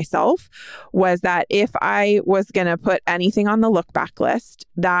for myself was that if I was going to put anything on the look back list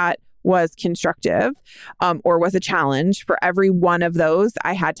that was constructive or was a challenge, for every one of those,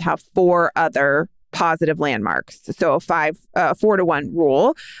 I had to have 4 other positive landmarks. So 4-to-1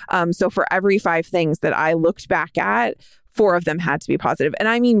 rule. So for every 5 things that I looked back at, 4 of them had to be positive. And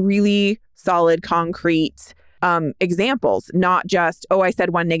I mean really solid, concrete examples, not just, I said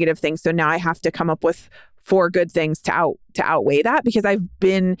one negative thing, so now I have to come up with for good things to outweigh that, because I've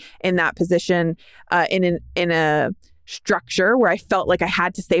been in that position in a structure where I felt like I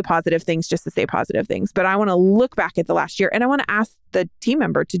had to say positive things just to say positive things. But I want to look back at the last year and I want to ask the team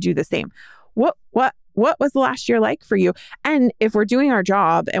member to do the same. What was the last year like for you? And if we're doing our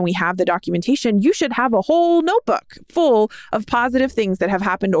job and we have the documentation, you should have a whole notebook full of positive things that have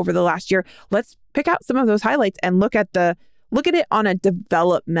happened over the last year. Let's pick out some of those highlights and look at it on a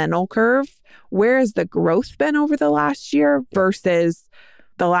developmental curve. Where has the growth been over the last year versus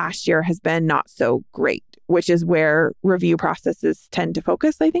the last year has been not so great, which is where review processes tend to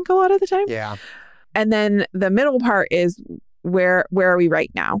focus, I think, a lot of the time. Yeah. And then the middle part is where are we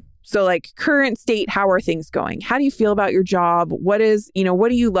right now? So like current state, how are things going? How do you feel about your job? What do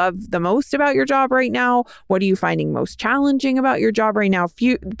you love the most about your job right now? What are you finding most challenging about your job right now?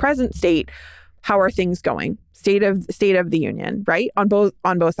 Present state, how are things going? State of the union, right? On both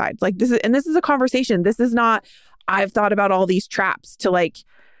sides. Like this is a conversation. This is not, I've thought about all these traps to like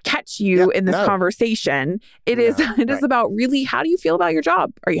catch you in this conversation. It is about really, how do you feel about your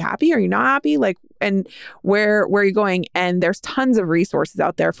job? Are you happy? Are you not happy? Like, and where are you going? And there's tons of resources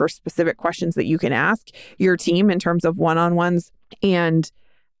out there for specific questions that you can ask your team in terms of one-on-ones and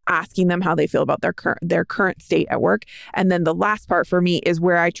asking them how they feel about their current state at work. And then the last part for me is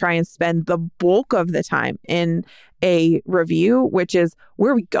where I try and spend the bulk of the time in a review, which is,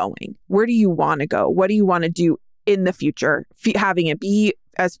 where are we going? Where do you want to go? What do you want to do in the future? Having it be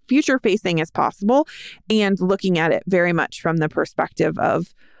as future facing as possible and looking at it very much from the perspective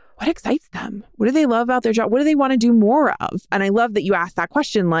of what excites them? What do they love about their job? What do they want to do more of? And I love that you asked that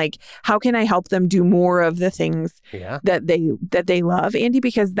question, like, how can I help them do more of the things that they love, Andy?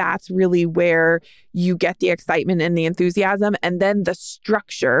 Because that's really where you get the excitement and the enthusiasm. And then the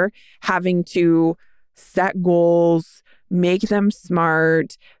structure, having to set goals, make them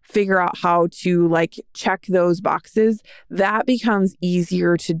smart, figure out how to like check those boxes, that becomes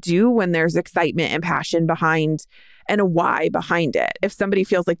easier to do when there's excitement and passion behind and a why behind it. If somebody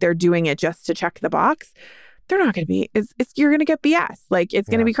feels like they're doing it just to check the box, they're not going to be, you're going to get BS. Like it's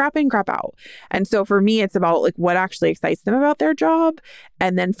going to be crap in, crap out. And so for me, it's about like what actually excites them about their job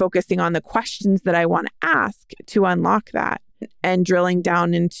and then focusing on the questions that I want to ask to unlock that and drilling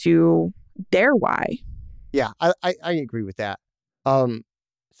down into their why. Yeah, I agree with that.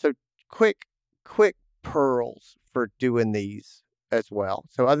 So quick pearls for doing these as well.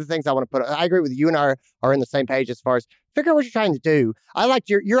 So other things I want to put, I agree with you and I are in the same page as far as figure out what you're trying to do. I liked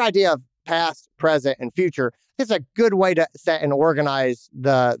your idea of past, present, and future. It's a good way to set and organize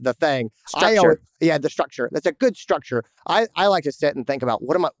the thing. Structure. The structure. That's a good structure. I like to sit and think about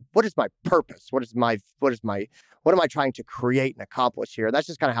what is my purpose? What am I trying to create and accomplish here? That's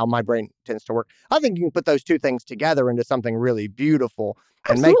just kind of how my brain tends to work. I think you can put those two things together into something really beautiful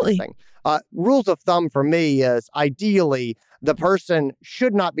and make this thing. Rules of thumb for me is ideally the person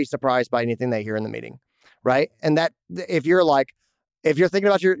should not be surprised by anything they hear in the meeting, right? And that if you're thinking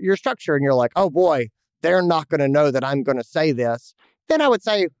about your structure and you're like, oh boy, they're not going to know that I'm going to say this, then I would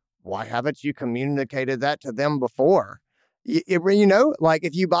say, why haven't you communicated that to them before? You know, like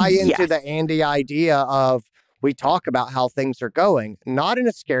if you buy into the Andy idea of we talk about how things are going, not in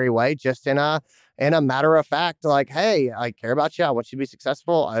a scary way, just in a matter of fact, like, hey, I care about you. I want you to be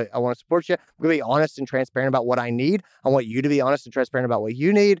successful. I want to support you. I'm going to be honest and transparent about what I need. I want you to be honest and transparent about what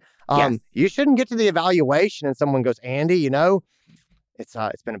you need. You shouldn't get to the evaluation and someone goes, Andy, you know,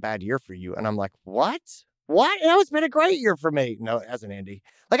 it's been a bad year for you. And I'm like, what? No, it's been a great year for me. No, it hasn't, Andy.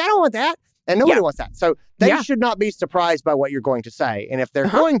 Like, I don't want that. And nobody wants that. So they should not be surprised by what you're going to say. And if they're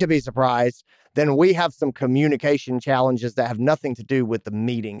going to be surprised, then we have some communication challenges that have nothing to do with the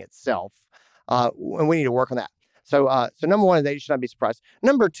meeting itself. And we need to work on that. So number one, they should not be surprised.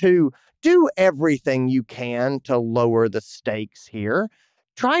 Number two, do everything you can to lower the stakes here.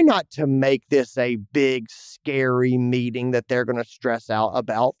 Try not to make this a big, scary meeting that they're going to stress out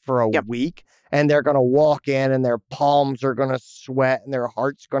about for a week. And they're going to walk in and their palms are going to sweat and their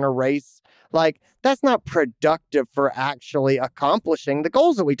heart's going to race. Like, that's not productive for actually accomplishing the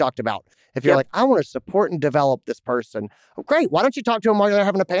goals that we talked about. If you're like, I want to support and develop this person. Oh, great. Why don't you talk to them while they're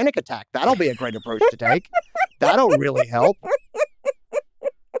having a panic attack? That'll be a great approach to take. That'll really help.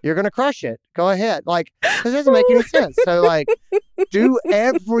 You're going to crush it. Go ahead. Like, this doesn't make any sense. So, like, do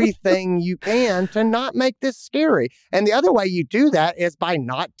everything you can to not make this scary. And the other way you do that is by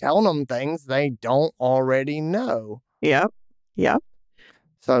not telling them things they don't already know. Yep.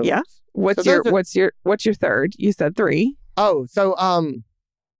 So, what's your third? You said 3. Oh, so,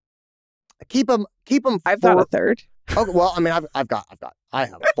 keep them. I've got a third. Okay, well, I mean, I've got. I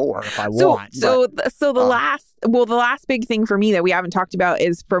have 4 if I want. So the last big thing for me that we haven't talked about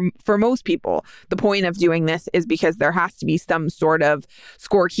is for most people, the point of doing this is because there has to be some sort of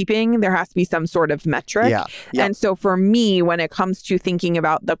scorekeeping. There has to be some sort of metric. Yeah. Yep. And so for me, when it comes to thinking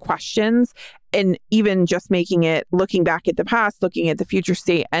about the questions and even just looking back at the past, looking at the future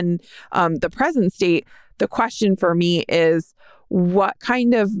state and the present state, the question for me is, what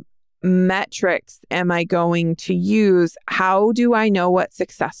kind of metrics am I going to use? How do I know what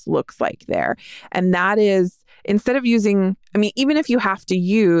success looks like there? And that is, instead of using, even if you have to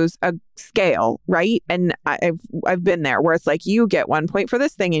use a scale, right? And I've been there where it's like you get 1 point for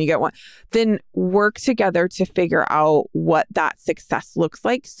this thing and you get 1, then work together to figure out what that success looks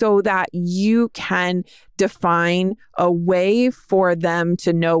like so that you can define a way for them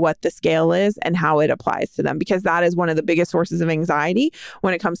to know what the scale is and how it applies to them. Because that is one of the biggest sources of anxiety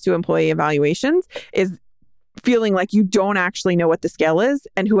when it comes to employee evaluations, is feeling like you don't actually know what the scale is,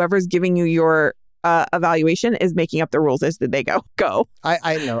 and whoever's giving you your evaluation is making up the rules as they go.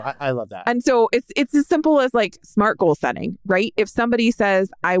 I know. I love that. And so it's as simple as like SMART goal setting, right? If somebody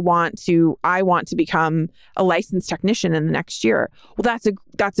says, I want to become a licensed technician in the next year, well,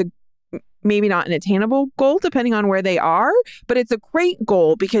 that's a maybe not an attainable goal depending on where they are, but it's a great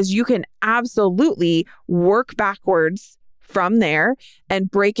goal because you can absolutely work backwards from there and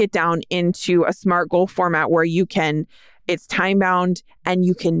break it down into a SMART goal format where it's time bound and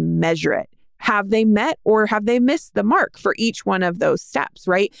you can measure it. Have they met or have they missed the mark for each one of those steps,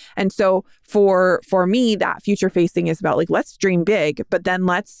 right? And so for me, that future facing is about like, let's dream big, but then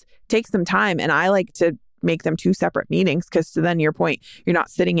let's take some time. And I like to make them 2 separate meetings because to then your point, you're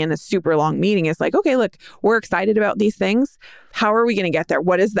not sitting in a super long meeting. It's like, okay, look, we're excited about these things. How are we going to get there?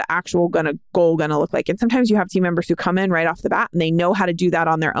 What is the actual goal going to look like? And sometimes you have team members who come in right off the bat and they know how to do that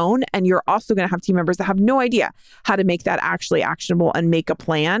on their own. And you're also going to have team members that have no idea how to make that actually actionable and make a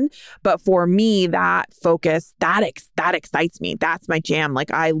plan. But for me, that focus, that excites me. That's my jam.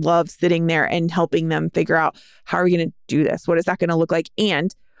 Like I love sitting there and helping them figure out, how are we going to do this? What is that going to look like?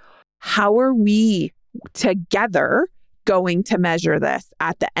 And how are we together going to measure this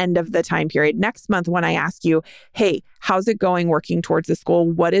at the end of the time period? Next month, when I ask you, hey, how's it going working towards this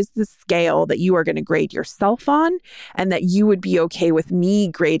goal? What is the scale that you are going to grade yourself on and that you would be okay with me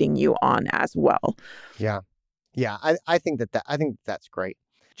grading you on as well? Yeah. I think that's great.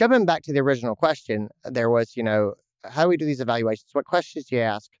 Jumping back to the original question, there was, how do we do these evaluations? What questions do you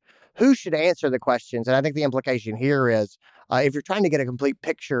ask? Who should answer the questions? And I think the implication here is, if you're trying to get a complete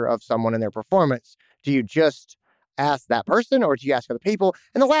picture of someone and their performance, do you just ask that person or do you ask other people?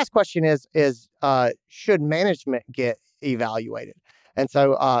 And the last question is should management get evaluated? And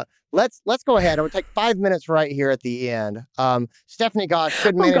so let's go ahead. I'm going to take 5 minutes right here at the end. Stephanie Goss,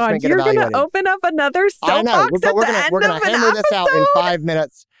 should management get evaluated? You're going to open up another soapbox I know, but we're going to hammer this out in 5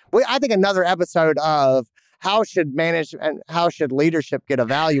 minutes. I think another episode of how should leadership get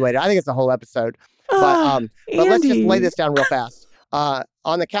evaluated? I think it's a whole episode. But let's just lay this down real fast.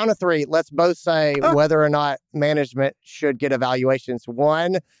 On the count of 3, let's both say whether or not management should get evaluations.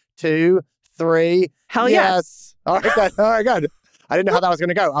 1, 2, 3. Hell yes. All right, good. I didn't know how that was going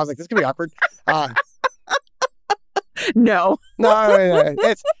to go. I was like, this could be awkward. No. No.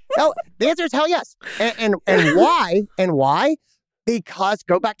 The answer is hell yes. And why? And why? Because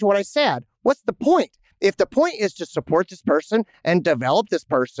go back to what I said. What's the point? If the point is to support this person and develop this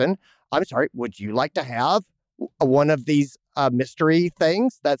person, I'm sorry, would you like to have one of these mystery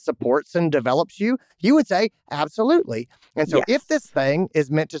things that supports and develops you? You would say, absolutely. And so if this thing is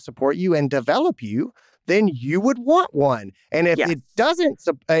meant to support you and develop you, then you would want one. And if it doesn't,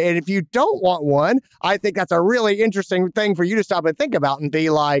 and if you don't want one, I think that's a really interesting thing for you to stop and think about and be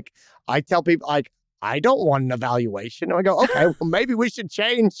like, I tell people, like, I don't want an evaluation. And I go, okay, well, maybe we should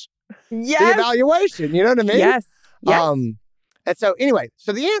change the evaluation. You know what I mean? Yes. And so anyway,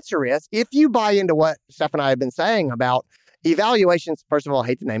 so the answer is, if you buy into what Steph and I have been saying about evaluations, first of all, I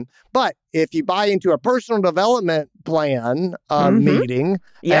hate the name, but if you buy into a personal development plan meeting,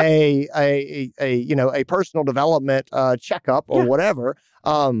 a personal development checkup or whatever,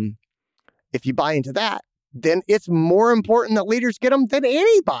 if you buy into that, then it's more important that leaders get them than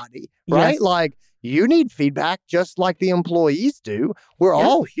anybody, right? Yes. Like, you need feedback just like the employees do. We're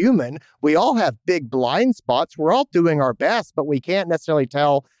all human. We all have big blind spots. We're all doing our best, but we can't necessarily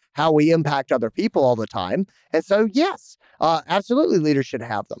tell how we impact other people all the time. And so, yes, absolutely, leaders should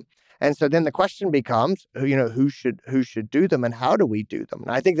have them. And so then the question becomes, who should do them and how do we do them?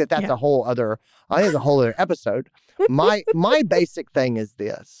 And I think that's a whole other episode. My basic thing is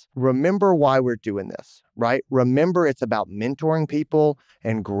this: remember why we're doing this. right? Remember, it's about mentoring people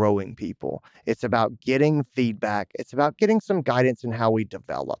and growing people. It's about getting feedback. It's about getting some guidance in how we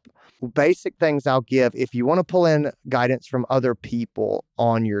develop. Basic things I'll give if you want to pull in guidance from other people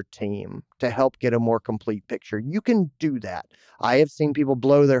on your team to help get a more complete picture. You can do that. I have seen people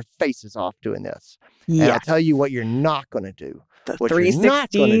blow their faces off doing this. Yes. And I'll tell you what you're not going to do. The what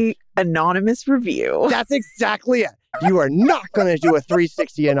 360 anonymous review. That's exactly it. You are not going to do a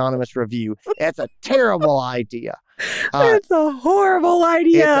 360 anonymous review. It's a terrible idea. It's a horrible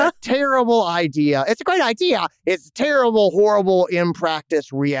idea. It's a terrible idea. It's a great idea. It's a terrible, horrible, in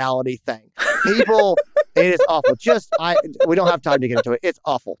practice reality thing. People, it is awful. We don't have time to get into it. It's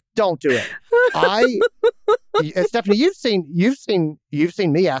awful. Don't do it. Stephanie, you've seen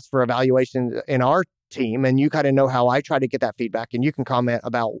me ask for evaluations in our team, and you kind of know how I try to get that feedback, and you can comment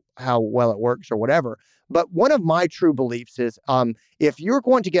about how well it works or whatever. But one of my true beliefs is if you're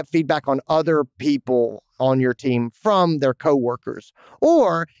going to get feedback on other people on your team from their coworkers,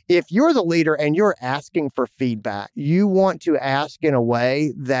 or if you're the leader and you're asking for feedback, you want to ask in a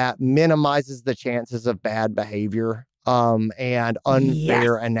way that minimizes the chances of bad behavior and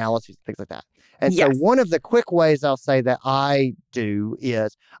unfair analysis, things like that. And so one of the quick ways I'll say that I do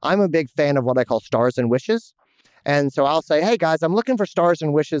is I'm a big fan of what I call stars and wishes. And so I'll say, hey, guys, I'm looking for stars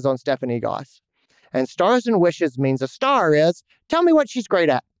and wishes on Stephanie Goss. And stars and wishes means a star is, tell me what she's great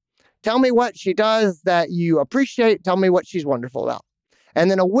at. Tell me what she does that you appreciate. Tell me what she's wonderful about. And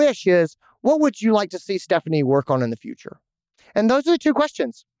then a wish is, what would you like to see Stephanie work on in the future? And those are the two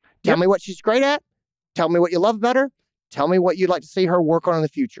questions. Tell me what she's great at. Tell me what you love about her. Tell me what you'd like to see her work on in the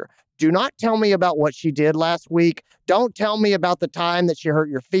future. Do not tell me about what she did last week. Don't tell me about the time that she hurt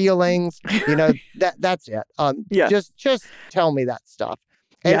your feelings. You know, that's it. Just tell me that stuff.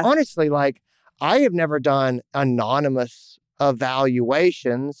 And honestly, I have never done anonymous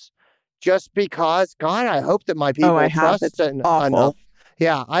evaluations just because, God, I hope that my people trust enough.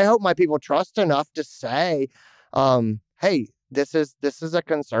 Yeah, I hope my people trust enough to say, hey, this is a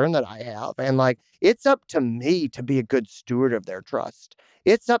concern that I have. And it's up to me to be a good steward of their trust.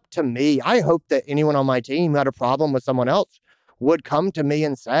 It's up to me. I hope that anyone on my team who had a problem with someone else would come to me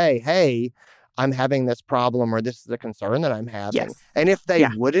and say, hey, I'm having this problem, or this is a concern that I'm having. Yes. And if they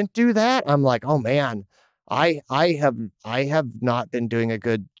wouldn't do that, I'm like, oh man, I have not been doing a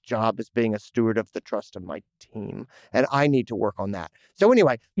good job as being a steward of the trust of my team, and I need to work on that. So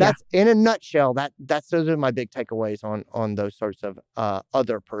anyway, that's in a nutshell. Those are my big takeaways on those sorts of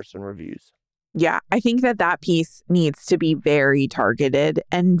other person reviews. Yeah, I think that piece needs to be very targeted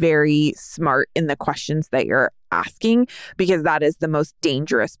and very smart in the questions that you're asking, because that is the most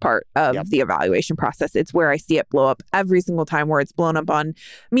dangerous part of the evaluation process. It's where I see it blow up every single time, where it's blown up on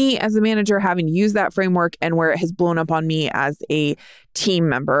me as a manager having used that framework, and where it has blown up on me as a team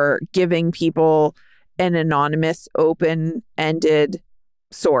member, giving people an anonymous, open-ended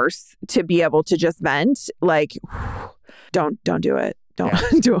source to be able to just vent. Don't do it. Don't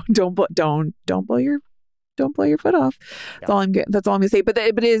blow your foot off. That's all I'm gonna say. But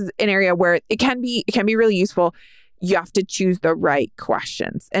it is an area where it can be really useful. You have to choose the right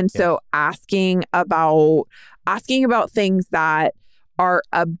questions. And so asking about things that are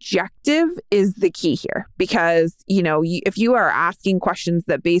objective is the key here, because, if you are asking questions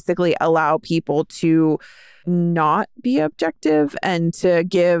that basically allow people to not be objective and to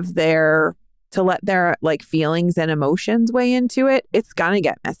let their feelings and emotions weigh into it, it's going to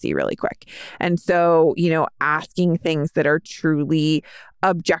get messy really quick. And so, asking things that are truly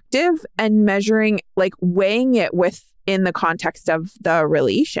objective and measuring, weighing it within the context of the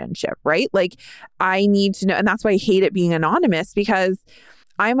relationship, right? I need to know, and that's why I hate it being anonymous, because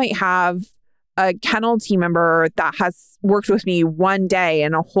I might have a kennel team member that has worked with me one day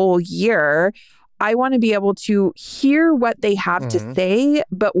in a whole year. I want to be able to hear what they have to say,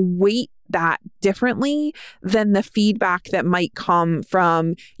 but weight that differently than the feedback that might come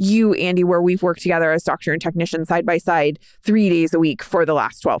from you, Andy, where we've worked together as doctor and technician side by side 3 days a week for the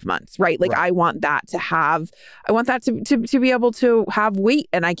last 12 months, right? I want that to be able to have weight,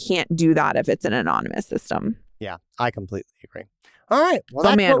 and I can't do that if it's an anonymous system. Yeah, I completely agree. All right. Well,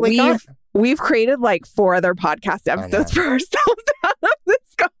 that's what we got. We've created 4 other podcast episodes for ourselves out of this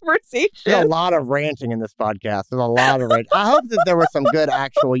conversation. There's a lot of ranting in this podcast. There's a lot of ranting. I hope that there were some good,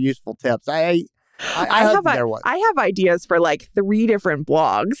 actual, useful tips. I hope there was. I have ideas for 3 different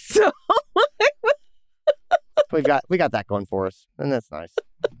blogs. So we got that going for us, and that's nice.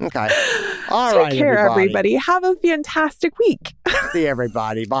 Okay. All right. Take care, everybody. Have a fantastic week. See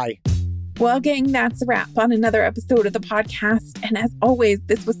everybody. Bye. Well, gang, that's a wrap on another episode of the podcast. And as always,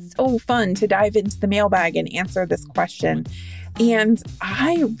 this was so fun to dive into the mailbag and answer this question. And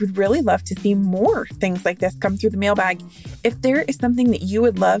I would really love to see more things like this come through the mailbag. If there is something that you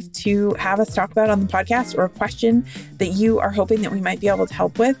would love to have us talk about on the podcast, or a question that you are hoping that we might be able to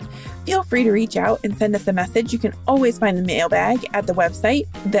help with, feel free to reach out and send us a message. You can always find the mailbag at the website.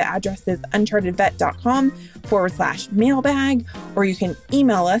 The address is unchartedvet.com/mailbag, or you can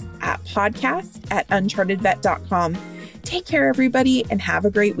email us at podcast@unchartedvet.com. Take care, everybody, and have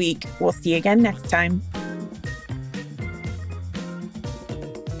a great week. We'll see you again next time.